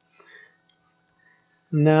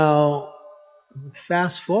 Now,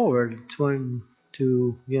 fast forward to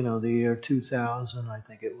the year 2000, I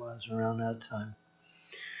think it was, around that time.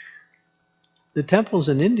 The temples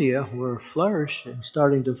in India were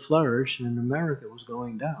starting to flourish, and America was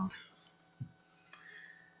going down.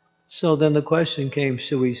 So then the question came,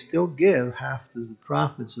 should we still give half of the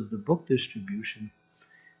profits of the book distribution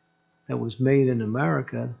that was made in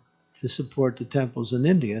America to support the temples in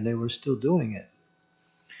India? And they were still doing it.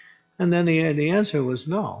 And then the answer was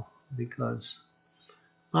no, because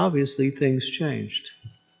obviously things changed.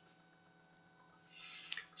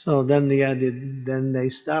 So then they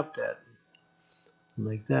stopped that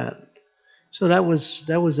like that. So that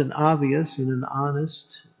was an obvious and an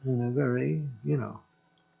honest and a very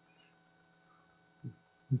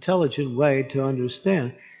intelligent way to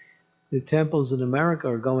understand. The temples in America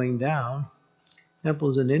are going down.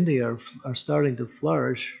 Temples in India are starting to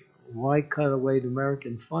flourish. Why cut away the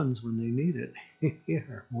American funds when they need it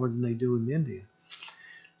here more than they do in India?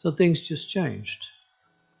 So things just changed.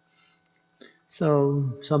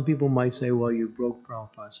 So some people might say, well, you broke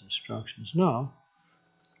Prabhupada's instructions. No,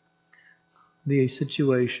 the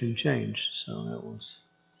situation changed. So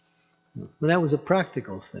that was a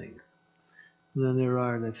practical thing. And then there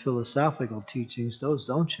are the philosophical teachings. Those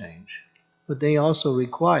don't change. But they also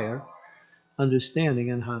require understanding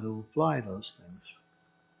and how to apply those things.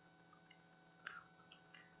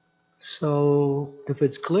 So if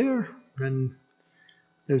it's clear, then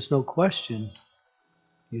there's no question.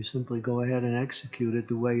 You simply go ahead and execute it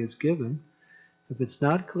the way it's given. If it's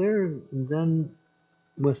not clear, then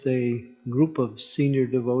with a group of senior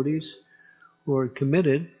devotees who are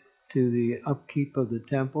committed to the upkeep of the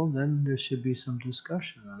temple, then there should be some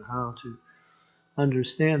discussion on how to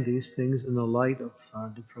understand these things in the light of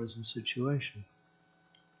the present situation.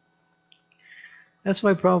 That's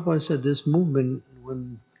why Prabhupada said this movement,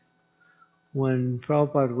 when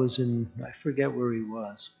Prabhupada was in, I forget where he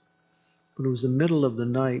was, but it was the middle of the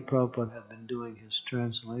night, Prabhupada had been doing his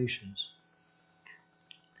translations.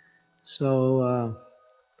 So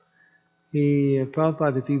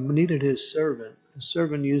Prabhupada, if he needed his servant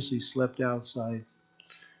usually slept outside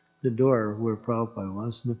the door where Prabhupada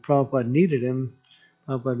was. And if Prabhupada needed him,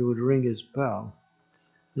 Prabhupada would ring his bell.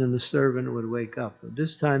 And then the servant would wake up. But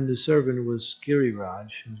this time the servant was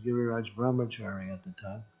Giriraj. He was Giriraj Brahmachari at the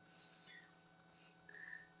time.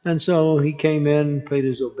 And so he came in, paid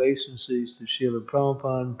his obeisances to Srila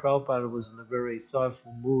Prabhupada. And Prabhupada was in a very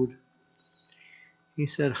thoughtful mood. He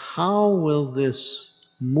said, how will this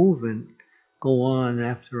movement go on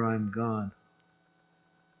after I'm gone?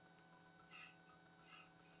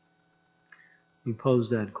 He posed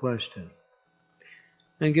that question.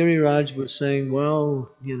 And Giriraj was saying,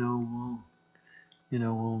 well, we'll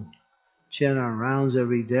chant our rounds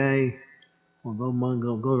every day. We'll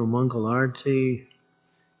go to Mangal Arti.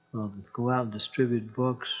 We'll go out and distribute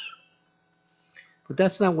books. But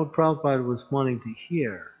that's not what Prabhupada was wanting to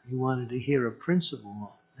hear. He wanted to hear a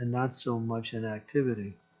principle and not so much an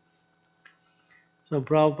activity. So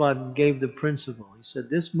Prabhupada gave the principle. He said,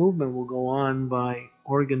 this movement will go on by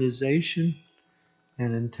organization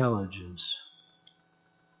and intelligence.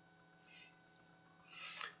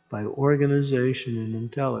 By organization and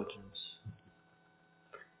intelligence.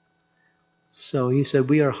 So he said,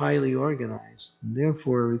 we are highly organized, and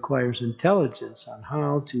therefore it requires intelligence on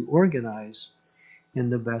how to organize in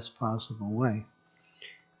the best possible way,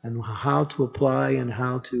 and how to apply and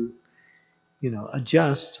how to,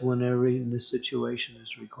 adjust whenever the situation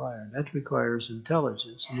is required. That requires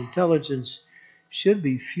intelligence, and intelligence should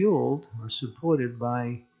be fueled or supported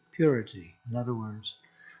by purity. In other words,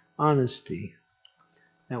 honesty,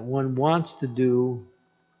 that one wants to do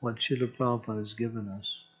what Srila Prabhupada has given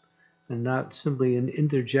us, and not simply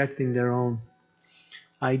interjecting their own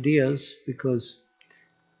ideas because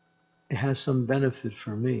it has some benefit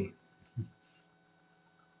for me.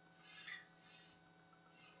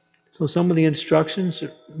 So some of the instructions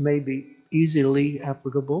may be easily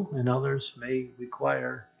applicable, and others may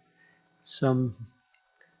require some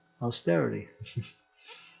austerity.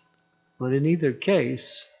 But in either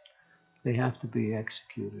case, they have to be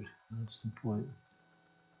executed. That's the point.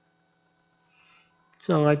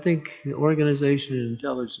 So I think organization and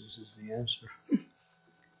intelligence is the answer.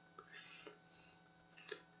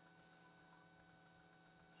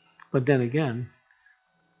 But then again,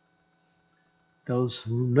 those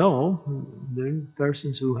who know, the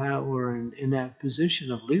persons who are in that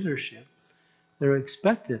position of leadership, they're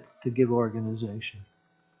expected to give organization.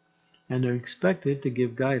 And they're expected to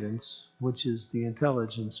give guidance, which is the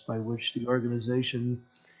intelligence by which the organization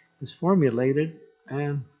is formulated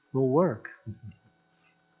and will work.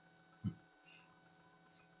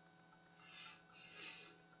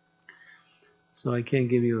 So I can't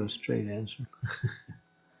give you a straight answer.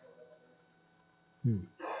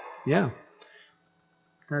 Yeah,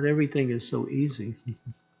 not everything is so easy.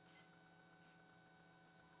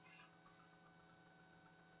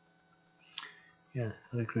 Yeah,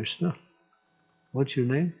 Hare Krishna. What's your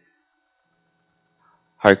name?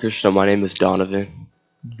 Hare Krishna, my name is Donovan.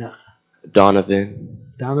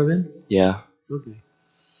 Donovan? Yeah. Okay.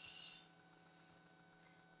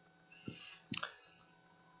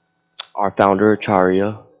 Our founder,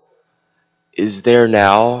 Acharya, is there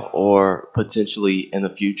now or potentially in the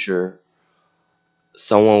future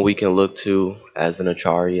someone we can look to as an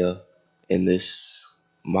Acharya in this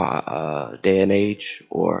day and age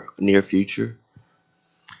or near future?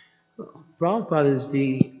 Prabhupada is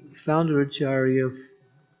the founder Acharya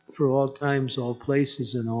for all times, all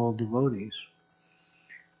places, and all devotees.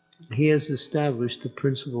 He has established the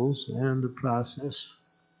principles and the process,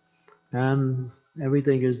 and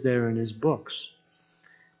everything is there in his books.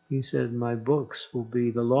 He said, my books will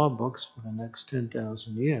be the law books for the next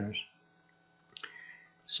 10,000 years.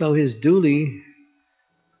 So his duly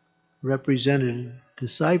represented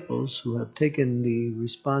disciples who have taken the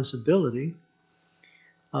responsibility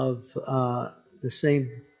of the same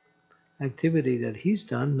activity that he's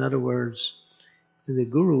done. In other words, the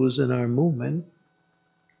gurus in our movement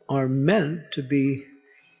are meant to be,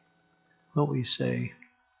 what we say,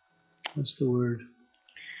 what's the word?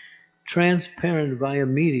 Transparent via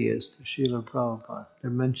medias to Srila Prabhupada.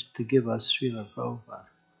 They're meant to give us Srila Prabhupada.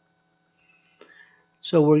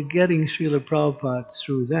 So we're getting Srila Prabhupada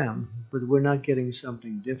through them, but we're not getting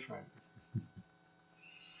something different.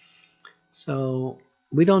 So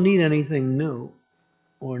we don't need anything new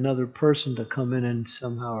or another person to come in and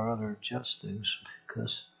somehow or other adjust things,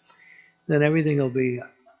 because then everything will be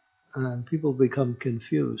and people become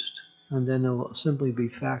confused, and then there will simply be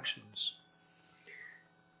factions.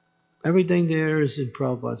 Everything there is in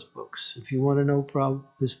Prabhupada's books. If you want to know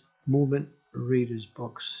his movement, read his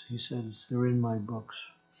books. He says they're in my books.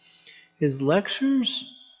 His lectures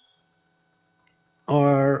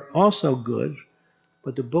are also good,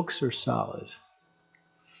 but the books are solid.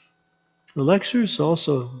 The lectures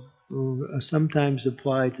also sometimes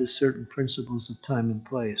apply to certain principles of time and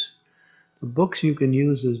place. The books you can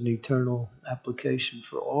use as an eternal application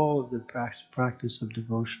for all of the practice of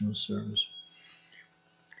devotional service.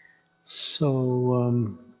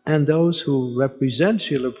 So, and those who represent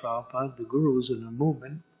Srila Prabhupada, the gurus in the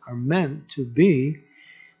movement, are meant to be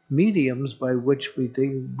mediums by which we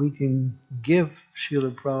can give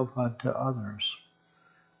Srila Prabhupada to others.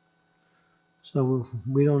 So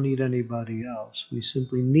we don't need anybody else. We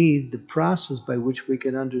simply need the process by which we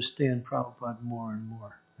can understand Prabhupada more and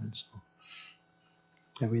more. And so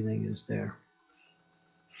everything is there.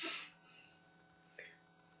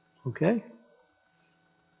 Okay?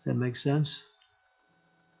 Does that make sense?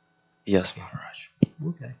 Yes, Maharaj.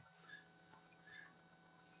 Okay.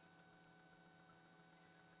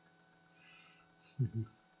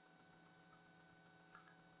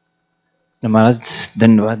 Maharaj,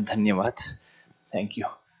 धन्यवाद. Thank you.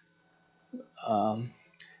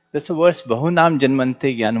 There's a verse, Bahunam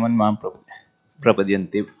Janmante Jnanavan Mam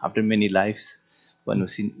Prapadyanti. After many lives, one who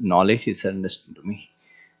sees knowledge is understood to me.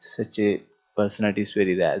 Such a personality is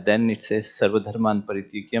very rare. Then it says, Sarvadharman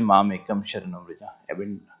Parityakya Mam Ekam Sharanam Vraja.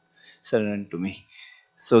 Abandon, surrender to me.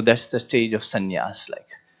 So that's the stage of sannyas, like.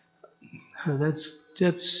 No, that's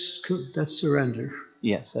surrender.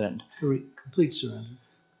 Yeah, surrender. Complete surrender.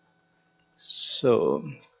 So,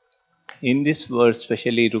 in this verse,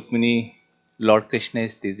 especially Rukmini, Lord Krishna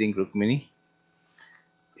is teasing Rukmini.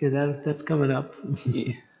 Yeah, that's coming up.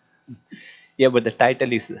 Yeah, but the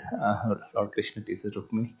title is Lord Krishna teases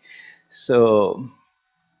Rukmini. So,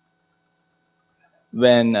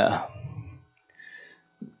 when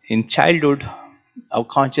in childhood, our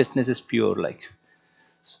consciousness is pure, like.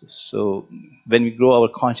 So, when we grow, our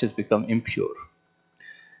consciousness become impure.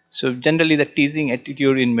 So, generally, the teasing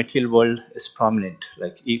attitude in material world is prominent,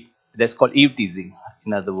 like that's called Eve teasing.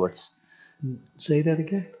 In other words, Say that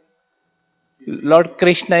again. Lord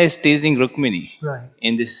Krishna is teasing Rukmini Right.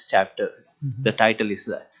 in this chapter. The title is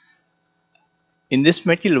that. In this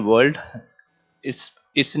material world, it's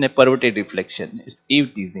in a perverted reflection. It's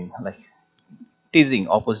Eve teasing, like teasing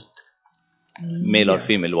opposite male or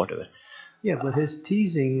female, whatever. Yeah, but his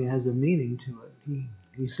teasing has a meaning to it.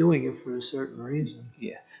 He's doing it for a certain reason.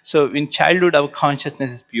 Yeah. So in childhood, our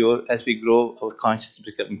consciousness is pure. As we grow, our consciousness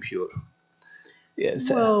becomes impure.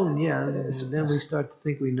 Yes. Well, yeah. Then we start to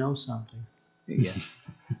think we know something. Yeah.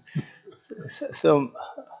 So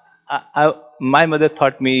my mother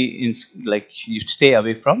taught me like you stay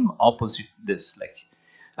away from opposite this. Like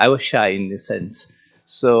I was shy in this sense.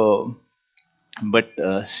 So, but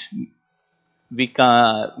we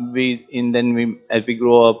can't. As we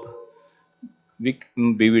grow up, we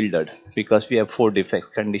bewildered because we have 4 defects.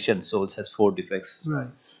 Conditioned souls has 4 defects. Right.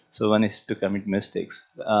 So one is to commit mistakes.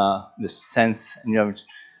 This sense enjoyment,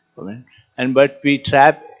 and but we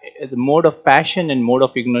trap the mode of passion and mode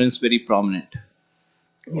of ignorance very prominent.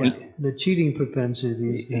 Yeah, the cheating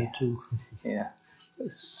propensity is there too. Yeah.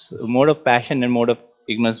 So mode of passion and mode of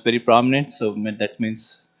ignorance very prominent. So that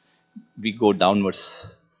means we go downwards.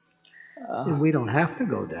 We don't have to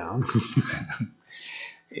go down.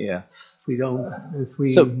 Yeah. If we.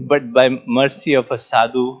 So, but by mercy of a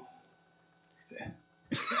sadhu,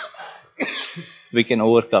 we can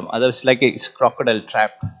overcome. Otherwise, like a crocodile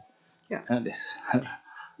trap. Yeah.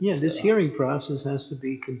 Yeah. This hearing process has to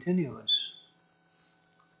be continuous.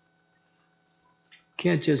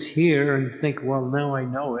 Can't just hear and think, well, now I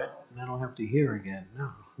know it, and I don't have to hear again. No.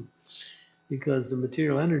 Because the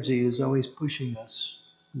material energy is always pushing us.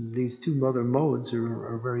 These 2 other modes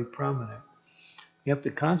are very prominent. You have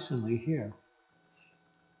to constantly hear.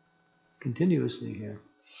 Continuously hear.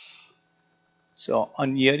 So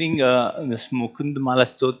on hearing this Mukundamala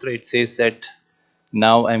Stotra, it says that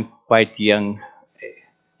now I'm quite young.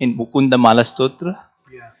 In Mukundamala Stotra,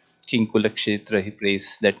 King Kulakshetra, he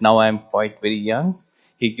prays that now I'm quite very young.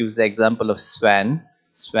 He gives the example of swan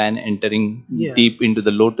entering deep into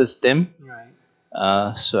the lotus stem.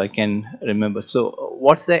 Right. So I can remember. So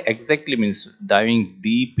what's that exactly means? Diving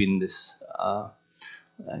deep in this,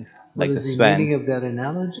 like a swan. What is the meaning of that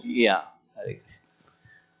analogy? Yeah.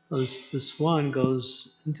 The swan goes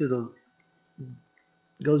into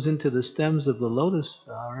the stems of the lotus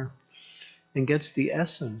flower and gets the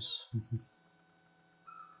essence.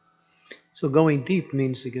 So going deep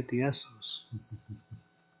means to get the essence.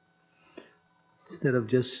 instead of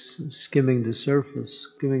just skimming the surface.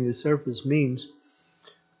 Skimming the surface means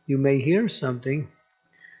you may hear something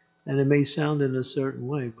and it may sound in a certain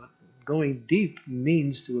way, but going deep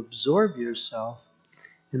means to absorb yourself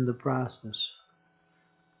in the process.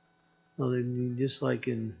 Well, just like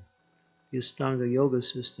in the Ashtanga yoga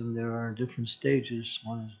system, there are different stages.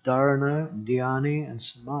 One is dharana, dhyana, and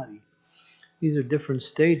samadhi. These are different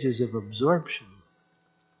stages of absorption.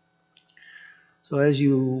 So as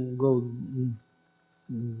you go,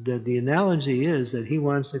 the analogy is that he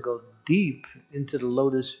wants to go deep into the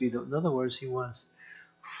lotus feet. In other words, he wants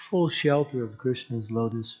full shelter of Krishna's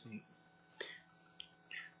lotus feet.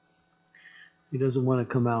 He doesn't want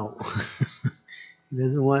to come out. He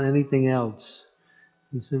doesn't want anything else.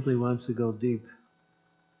 He simply wants to go deep.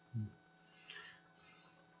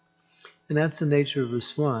 And that's the nature of a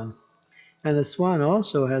swan. And a swan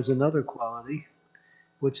also has another quality,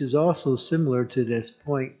 which is also similar to this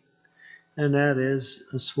point. And that is,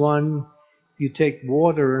 a swan, you take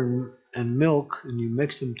water and milk and you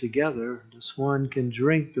mix them together, the swan can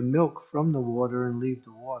drink the milk from the water and leave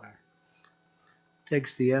the water.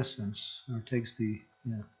 Takes the essence, or takes the,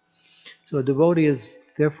 yeah. So a devotee is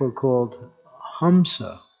therefore called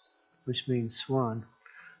Hamsa, which means swan.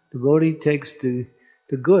 Devotee takes the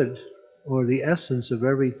good, or the essence of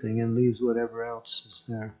everything, and leaves whatever else is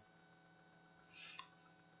there.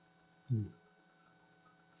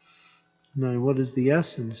 Now, what is the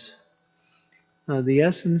essence? The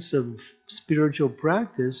essence of spiritual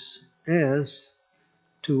practice is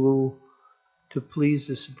to please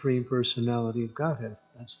the Supreme Personality of Godhead.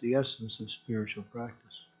 That's the essence of spiritual practice.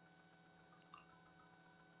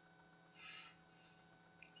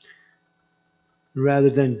 Rather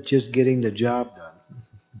than just getting the job done.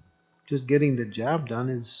 Just getting the job done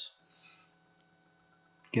is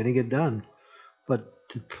getting it done. But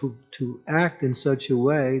to act in such a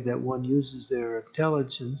way that one uses their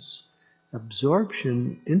intelligence,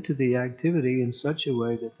 absorption into the activity in such a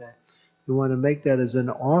way that you want to make that as an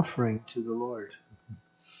offering to the Lord,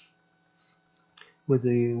 with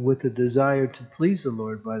the desire to please the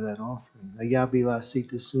Lord by that offering.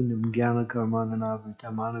 Ayabilasita sunim jnana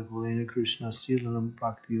karmananavritam anagulena Krishna silanam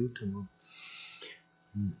bhakti uttamam.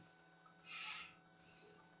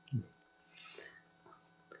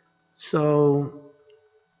 So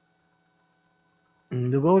the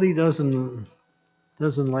devotee doesn't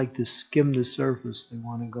like to skim the surface. They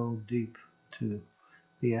want to go deep to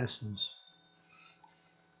the essence.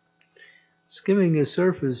 Skimming the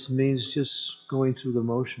surface means just going through the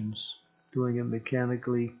motions, doing it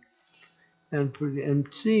mechanically, and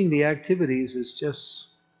seeing the activities as just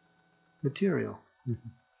material.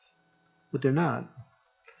 But they're not.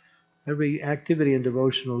 Every activity in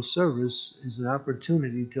devotional service is an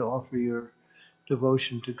opportunity to offer your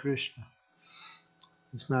devotion to Krishna.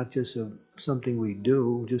 It's not just something we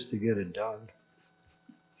do just to get it done.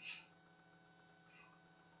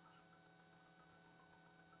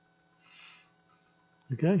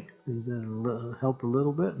 Okay, does that help a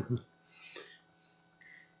little bit?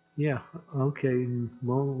 Yeah, okay.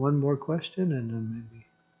 Well, one more question and then maybe.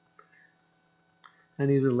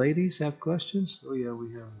 Any of the ladies have questions? Oh yeah,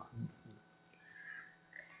 we have.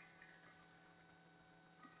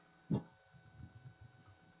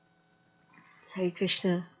 Hare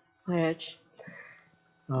Krishna, Maharaj.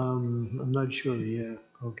 I'm not sure. Yeah.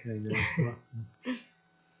 Okay.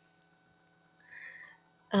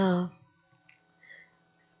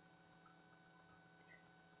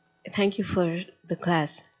 Thank you for the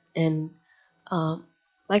class. And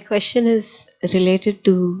my question is related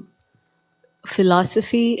to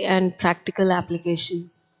philosophy and practical application.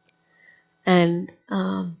 And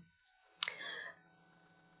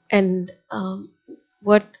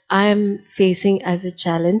what I am facing as a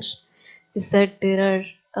challenge is that there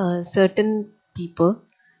are certain people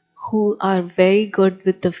who are very good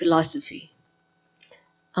with the philosophy.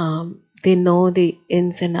 They know the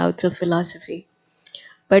ins and outs of philosophy.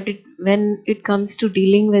 But when it comes to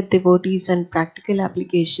dealing with devotees and practical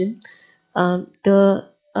application, the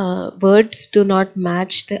words do not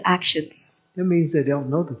match the actions. That means they don't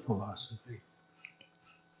know the philosophy.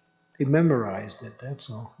 They memorized it, that's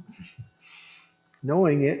all.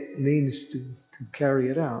 Knowing it means to carry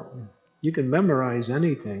it out. You can memorize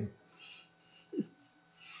anything.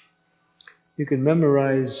 You can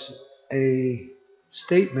memorize a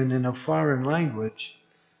statement in a foreign language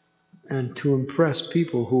and to impress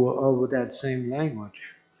people who are with that same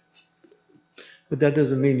language. But that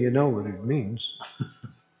doesn't mean you know what it means.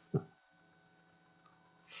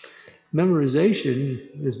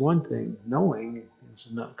 Memorization is one thing. Knowing is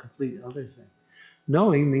a complete other thing.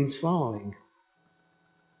 Knowing means following.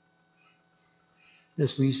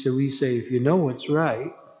 As we say, if you know what's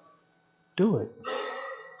right, do it.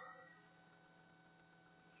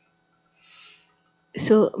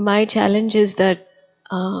 So my challenge is that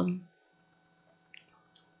when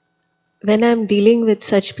I'm dealing with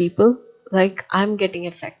such people, like I'm getting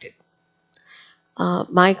affected.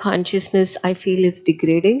 My consciousness, I feel, is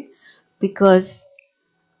degrading because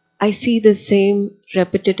I see the same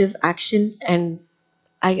repetitive action and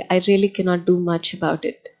I really cannot do much about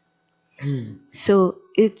it. So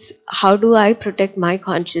it's how do I protect my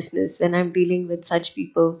consciousness when I'm dealing with such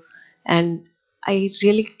people, and I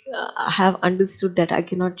really have understood that I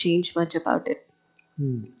cannot change much about it.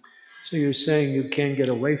 So you're saying you can't get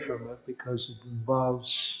away from it because it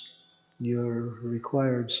involves your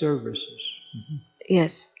required services.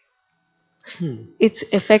 Yes, Hmm. it's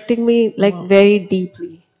affecting me like Well, very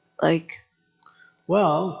deeply. Like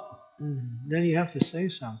well, then you have to say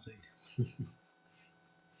something.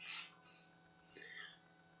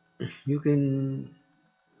 You can.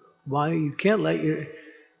 Why you can't let your.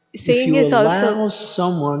 If saying you is also allow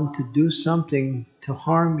someone to do something to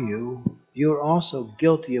harm you, you're also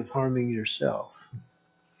guilty of harming yourself.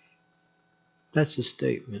 That's a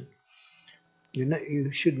statement.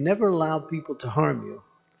 You should never allow people to harm you.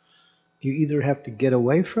 You either have to get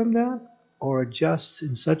away from that or adjust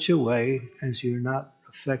in such a way as you're not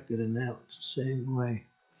affected in that same way.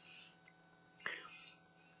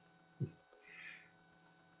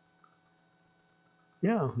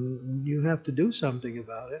 Yeah, you have to do something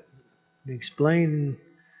about it. Explain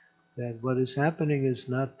that what is happening is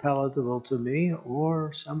not palatable to me,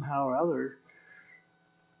 or somehow or other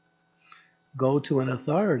go to an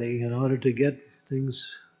authority in order to get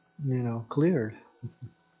things, cleared.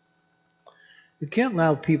 You can't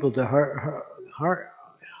allow people to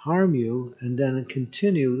harm you and then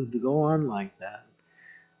continue to go on like that.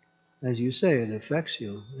 As you say, it affects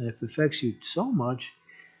you, and if it affects you so much,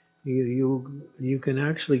 you can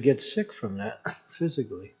actually get sick from that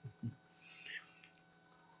physically,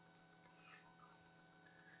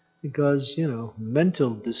 because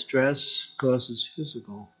mental distress causes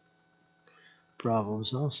physical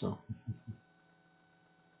problems also.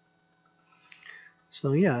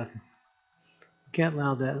 So yeah, you can't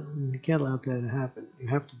allow that to happen. You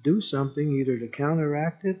have to do something either to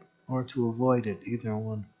counteract it or to avoid it, either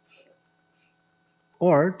one,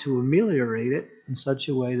 or to ameliorate it in such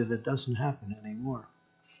a way that it doesn't happen anymore.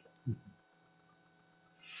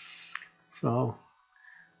 So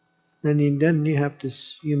then you have to,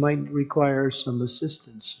 you might require some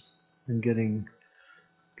assistance in getting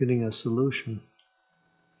a solution.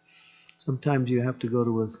 Sometimes you have to go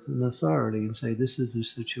to an authority and say, this is the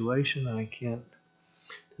situation, I can't,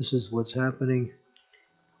 this is what's happening,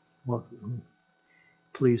 what,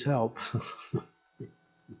 please help.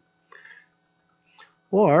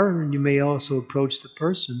 Or you may also approach the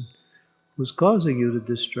person who's causing you the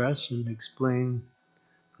distress and explain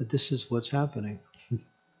that this is what's happening.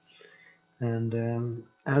 And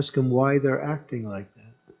ask them why they're acting like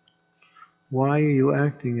that. Why are you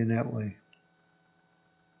acting in that way?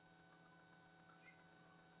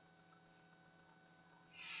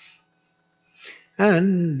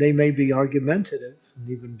 And they may be argumentative and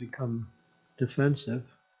even become defensive.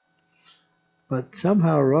 But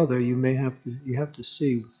somehow or other, you have to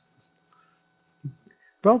see.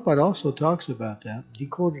 Prabhupada also talks about that. He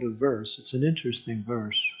quoted a verse. It's an interesting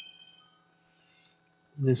verse.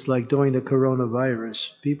 And it's like during the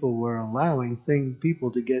coronavirus, people were allowing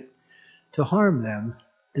people to harm them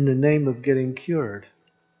in the name of getting cured.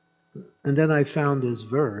 And then I found this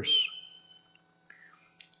verse,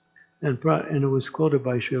 and it was quoted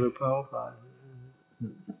by Srila Prabhupada.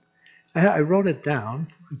 I wrote it down.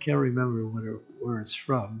 I can't remember where it's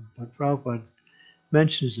from, but Prabhupada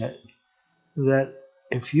mentions that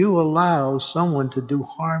if you allow someone to do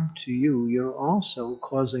harm to you, you're also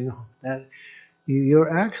causing that. You're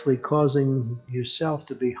actually causing yourself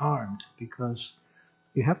to be harmed, because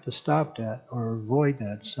you have to stop that or avoid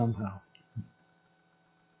that somehow.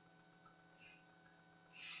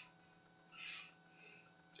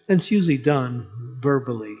 And it's usually done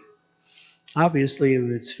verbally. Obviously, if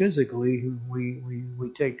it's physically, we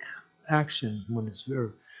take action when it's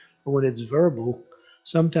verbal. But when it's verbal,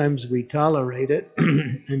 sometimes we tolerate it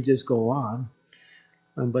and just go on.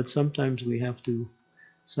 But sometimes we have to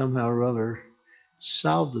somehow or other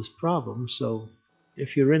solve this problem. So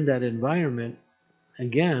if you're in that environment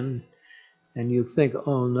again and you think,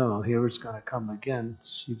 oh no, here it's going to come again,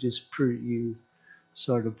 so you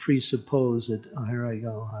sort of presuppose that, oh, here I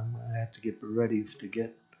go, I have to get ready to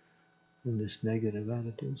get in this negative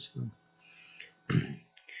attitude. So.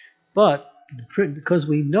 But because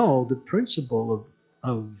we know the principle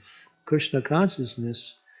of Krishna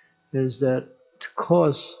consciousness is that to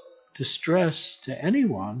cause distress to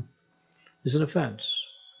anyone is an offense.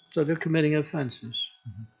 So they're committing offenses.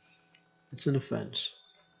 It's an offense.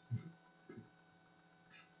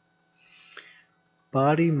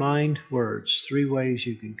 Body, mind, words. 3 ways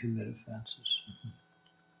you can commit offenses.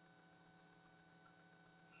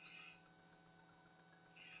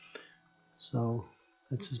 So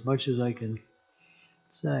that's as much as I can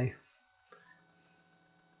say.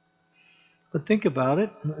 But think about it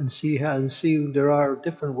and see there are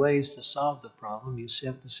different ways to solve the problem. You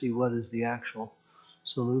have to see what is the actual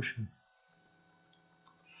solution.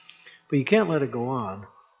 But you can't let it go on.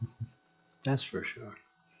 That's for sure.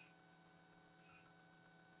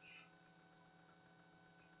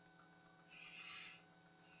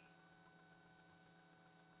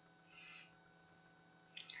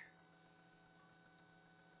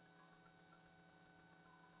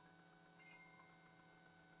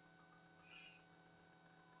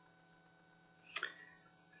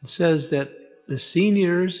 It says that the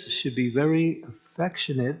seniors should be very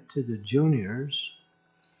affectionate to the juniors,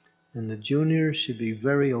 and the juniors should be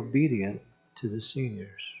very obedient to the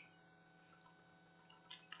seniors.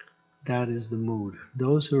 That is the mood.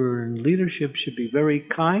 Those who are in leadership should be very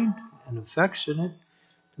kind and affectionate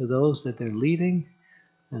to those that they're leading,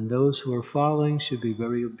 and those who are following should be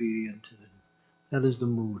very obedient to them. That is the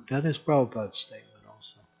mood. That is Prabhupada's statement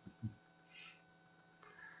also.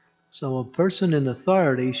 So a person in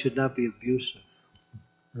authority should not be abusive.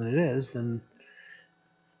 When it is, then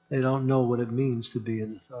they don't know what it means to be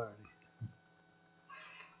in authority.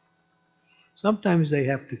 Sometimes they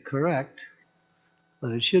have to correct,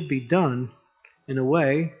 but it should be done in a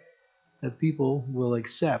way that people will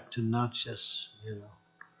accept and not just,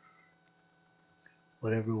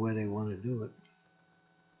 whatever way they want to do it.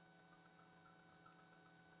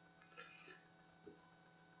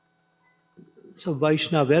 So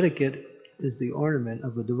Vaishnava etiquette is the ornament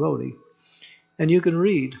of a devotee. And you can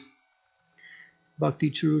read, Bhakti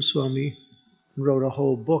Churu Swami wrote a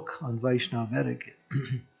whole book on Vaishnava etiquette.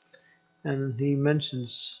 And he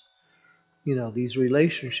mentions, these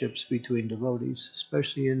relationships between devotees,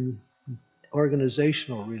 especially in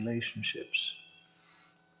organizational relationships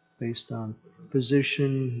based on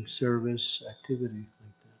position, service, activity,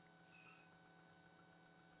 like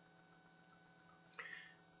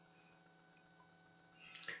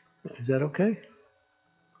that. Is that okay?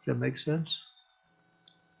 Does that make sense?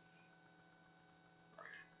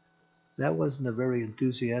 That wasn't a very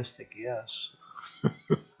enthusiastic yes.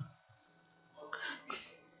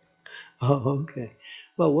 Oh, okay.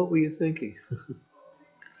 Well, what were you thinking?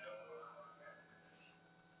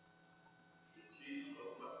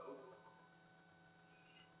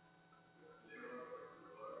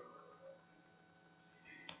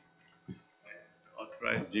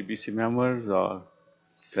 Authorized GBC members, or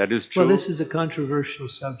that is true? Well, this is a controversial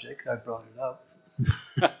subject. I brought it up.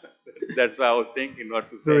 That's why I was thinking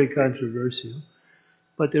what to say. Very controversial.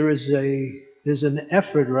 But there's an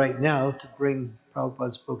effort right now to bring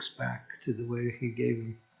Prabhupada's books back to the way he gave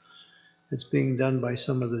them. It's being done by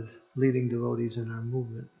some of the leading devotees in our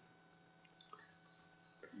movement.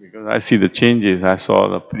 Because I see the changes. I saw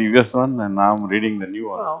the previous one and now I'm reading the new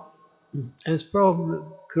one. Well,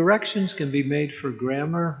 corrections can be made for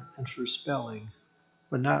grammar and for spelling,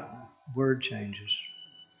 but not word changes.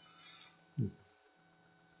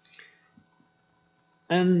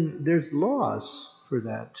 And there's laws for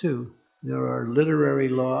that too. There are literary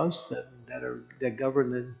laws that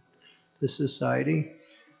govern the society,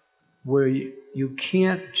 where you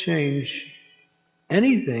can't change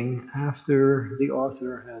anything after the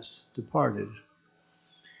author has departed,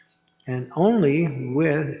 and only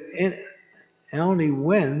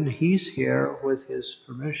when he's here with his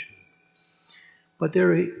permission. But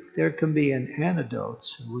there can be an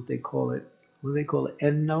antidote, what they call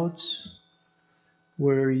endnotes,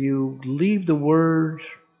 where you leave the word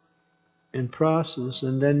in process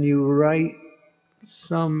and then you write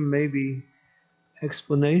some maybe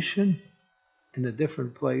explanation in a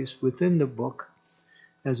different place within the book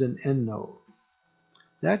as an endnote.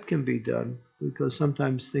 That can be done because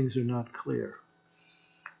sometimes things are not clear.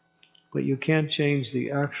 But you can't change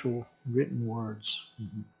the actual written words.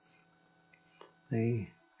 They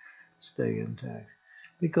stay intact.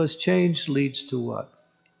 Because change leads to what?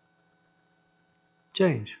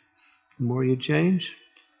 Change. The more you change,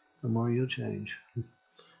 the more you'll change.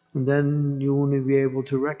 And then you won't be able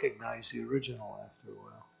to recognize the original after a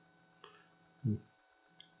while.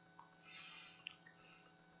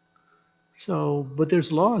 So, but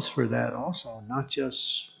there's laws for that also, not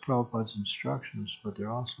just Prabhupada's instructions, but there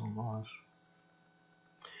are also laws.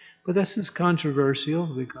 But this is controversial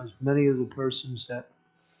because many of the persons that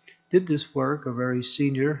did this work are very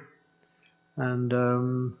senior, and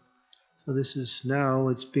so this is now,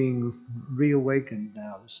 it's being reawakened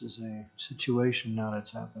now. This is a situation now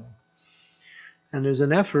that's happening. And there's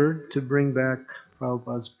an effort to bring back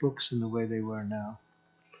Prabhupada's books in the way they were now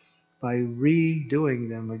by redoing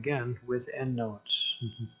them again with endnotes.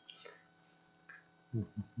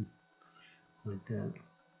 Like that.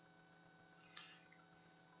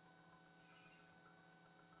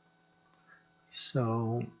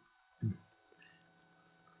 So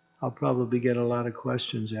I'll probably get a lot of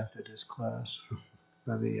questions after this class.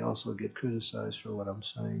 Maybe also get criticized for what I'm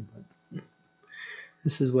saying, but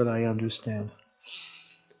this is what I understand.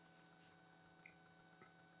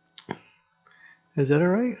 Is that all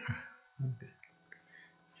right? Okay.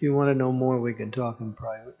 If you want to know more, we can talk in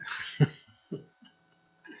private.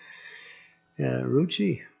 Yeah,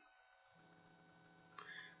 Ruchi,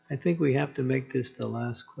 I think we have to make this the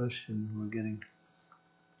last question. We're getting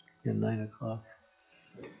at 9 o'clock.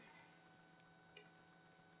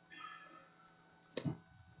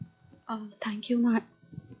 Thank you,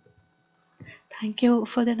 thank you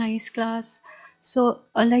for the nice class. So,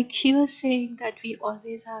 like she was saying that we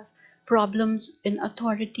always have problems in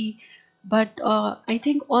authority, but I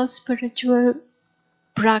think all spiritual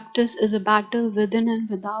practice is a battle within and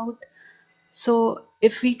without. So,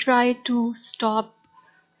 if we try to stop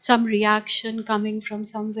some reaction coming from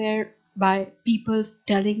somewhere by people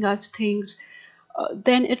telling us things,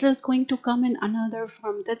 then it is going to come in another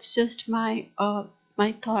form. That's just my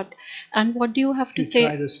thought. And what do you have If to you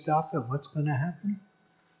try say? to stop it, what's going to happen?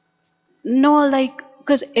 No, like,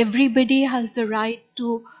 because everybody has the right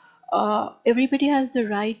to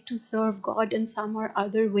serve God in some or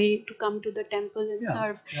other way, to come to the temple and Yeah,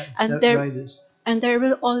 serve, and that right is. there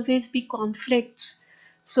will always be conflicts.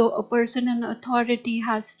 So a person in authority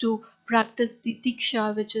has to practice the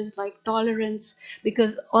tiksha, which is like tolerance,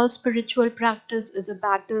 because all spiritual practice is a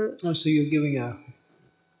battle. Oh, so you're giving a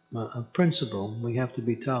principle. We have to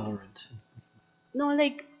be tolerant. No,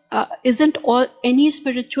 like, isn't all any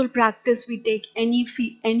spiritual practice we take, any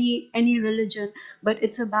religion, but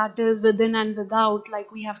it's a battle within and without.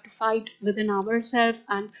 Like, we have to fight within ourselves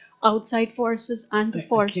and outside forces and the I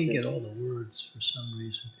can't get forces. all the words for some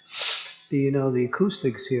reason. The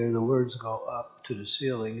acoustics here, the words go up to the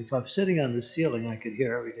ceiling. If I'm sitting on the ceiling, I could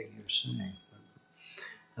hear everything you're saying. But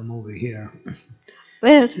I'm over here.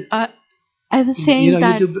 Well, I was saying You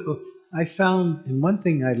that. do. I found, and one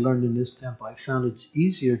thing I learned in this temple, I found it's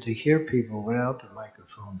easier to hear people without the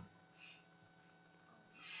microphone.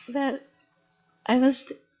 Well, I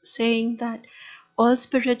was saying that all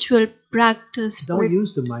spiritual practice. Don't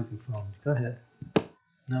use the microphone. Go ahead.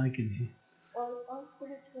 Now I can hear. All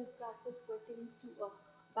spiritual practice pertains to a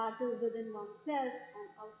battle within oneself and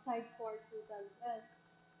outside forces as well.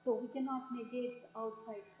 So we cannot negate the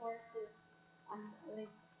outside forces, and like,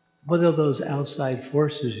 What are those outside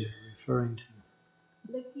forces you're referring to?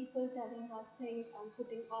 like people telling us things and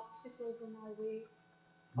putting obstacles in our way.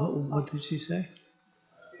 What did she say?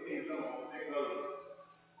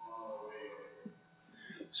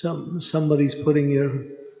 Somebody's putting your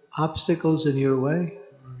obstacles in your way?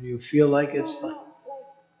 Or you feel like it's like...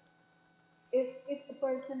 Like, if a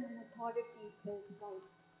person in authority is like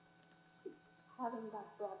having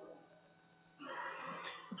that problem.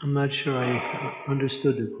 I'm not sure I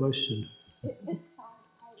understood the question. It's fine.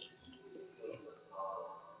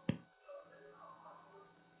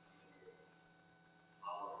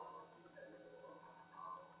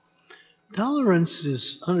 Tolerance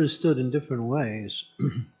is understood in different ways.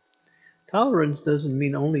 Tolerance doesn't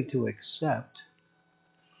mean only to accept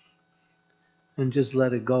and just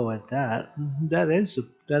let it go at that. That is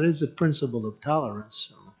the principle of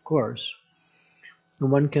tolerance, of course. And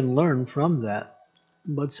one can learn from that.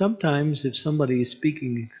 But sometimes if somebody is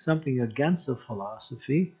speaking something against a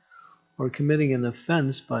philosophy or committing an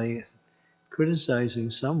offense by criticizing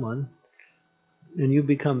someone, and you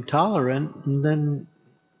become tolerant, and then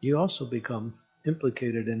you also become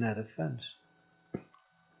implicated in that offense.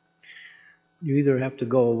 You either have to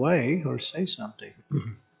go away or say something.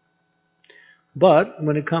 But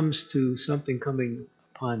when it comes to something coming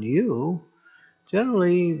upon you,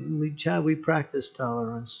 generally we practice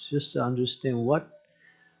tolerance just to understand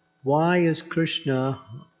why is Krishna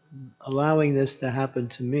allowing this to happen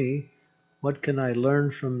to me? What can I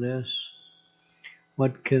learn from this?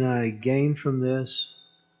 What can I gain from this?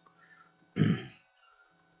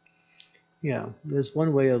 Yeah, there's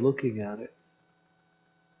one way of looking at it.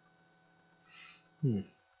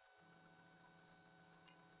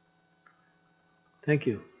 Thank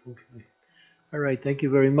you. Okay. All right, thank you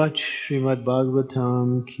very much.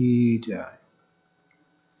 Srimad-Bhagavatam ki jai.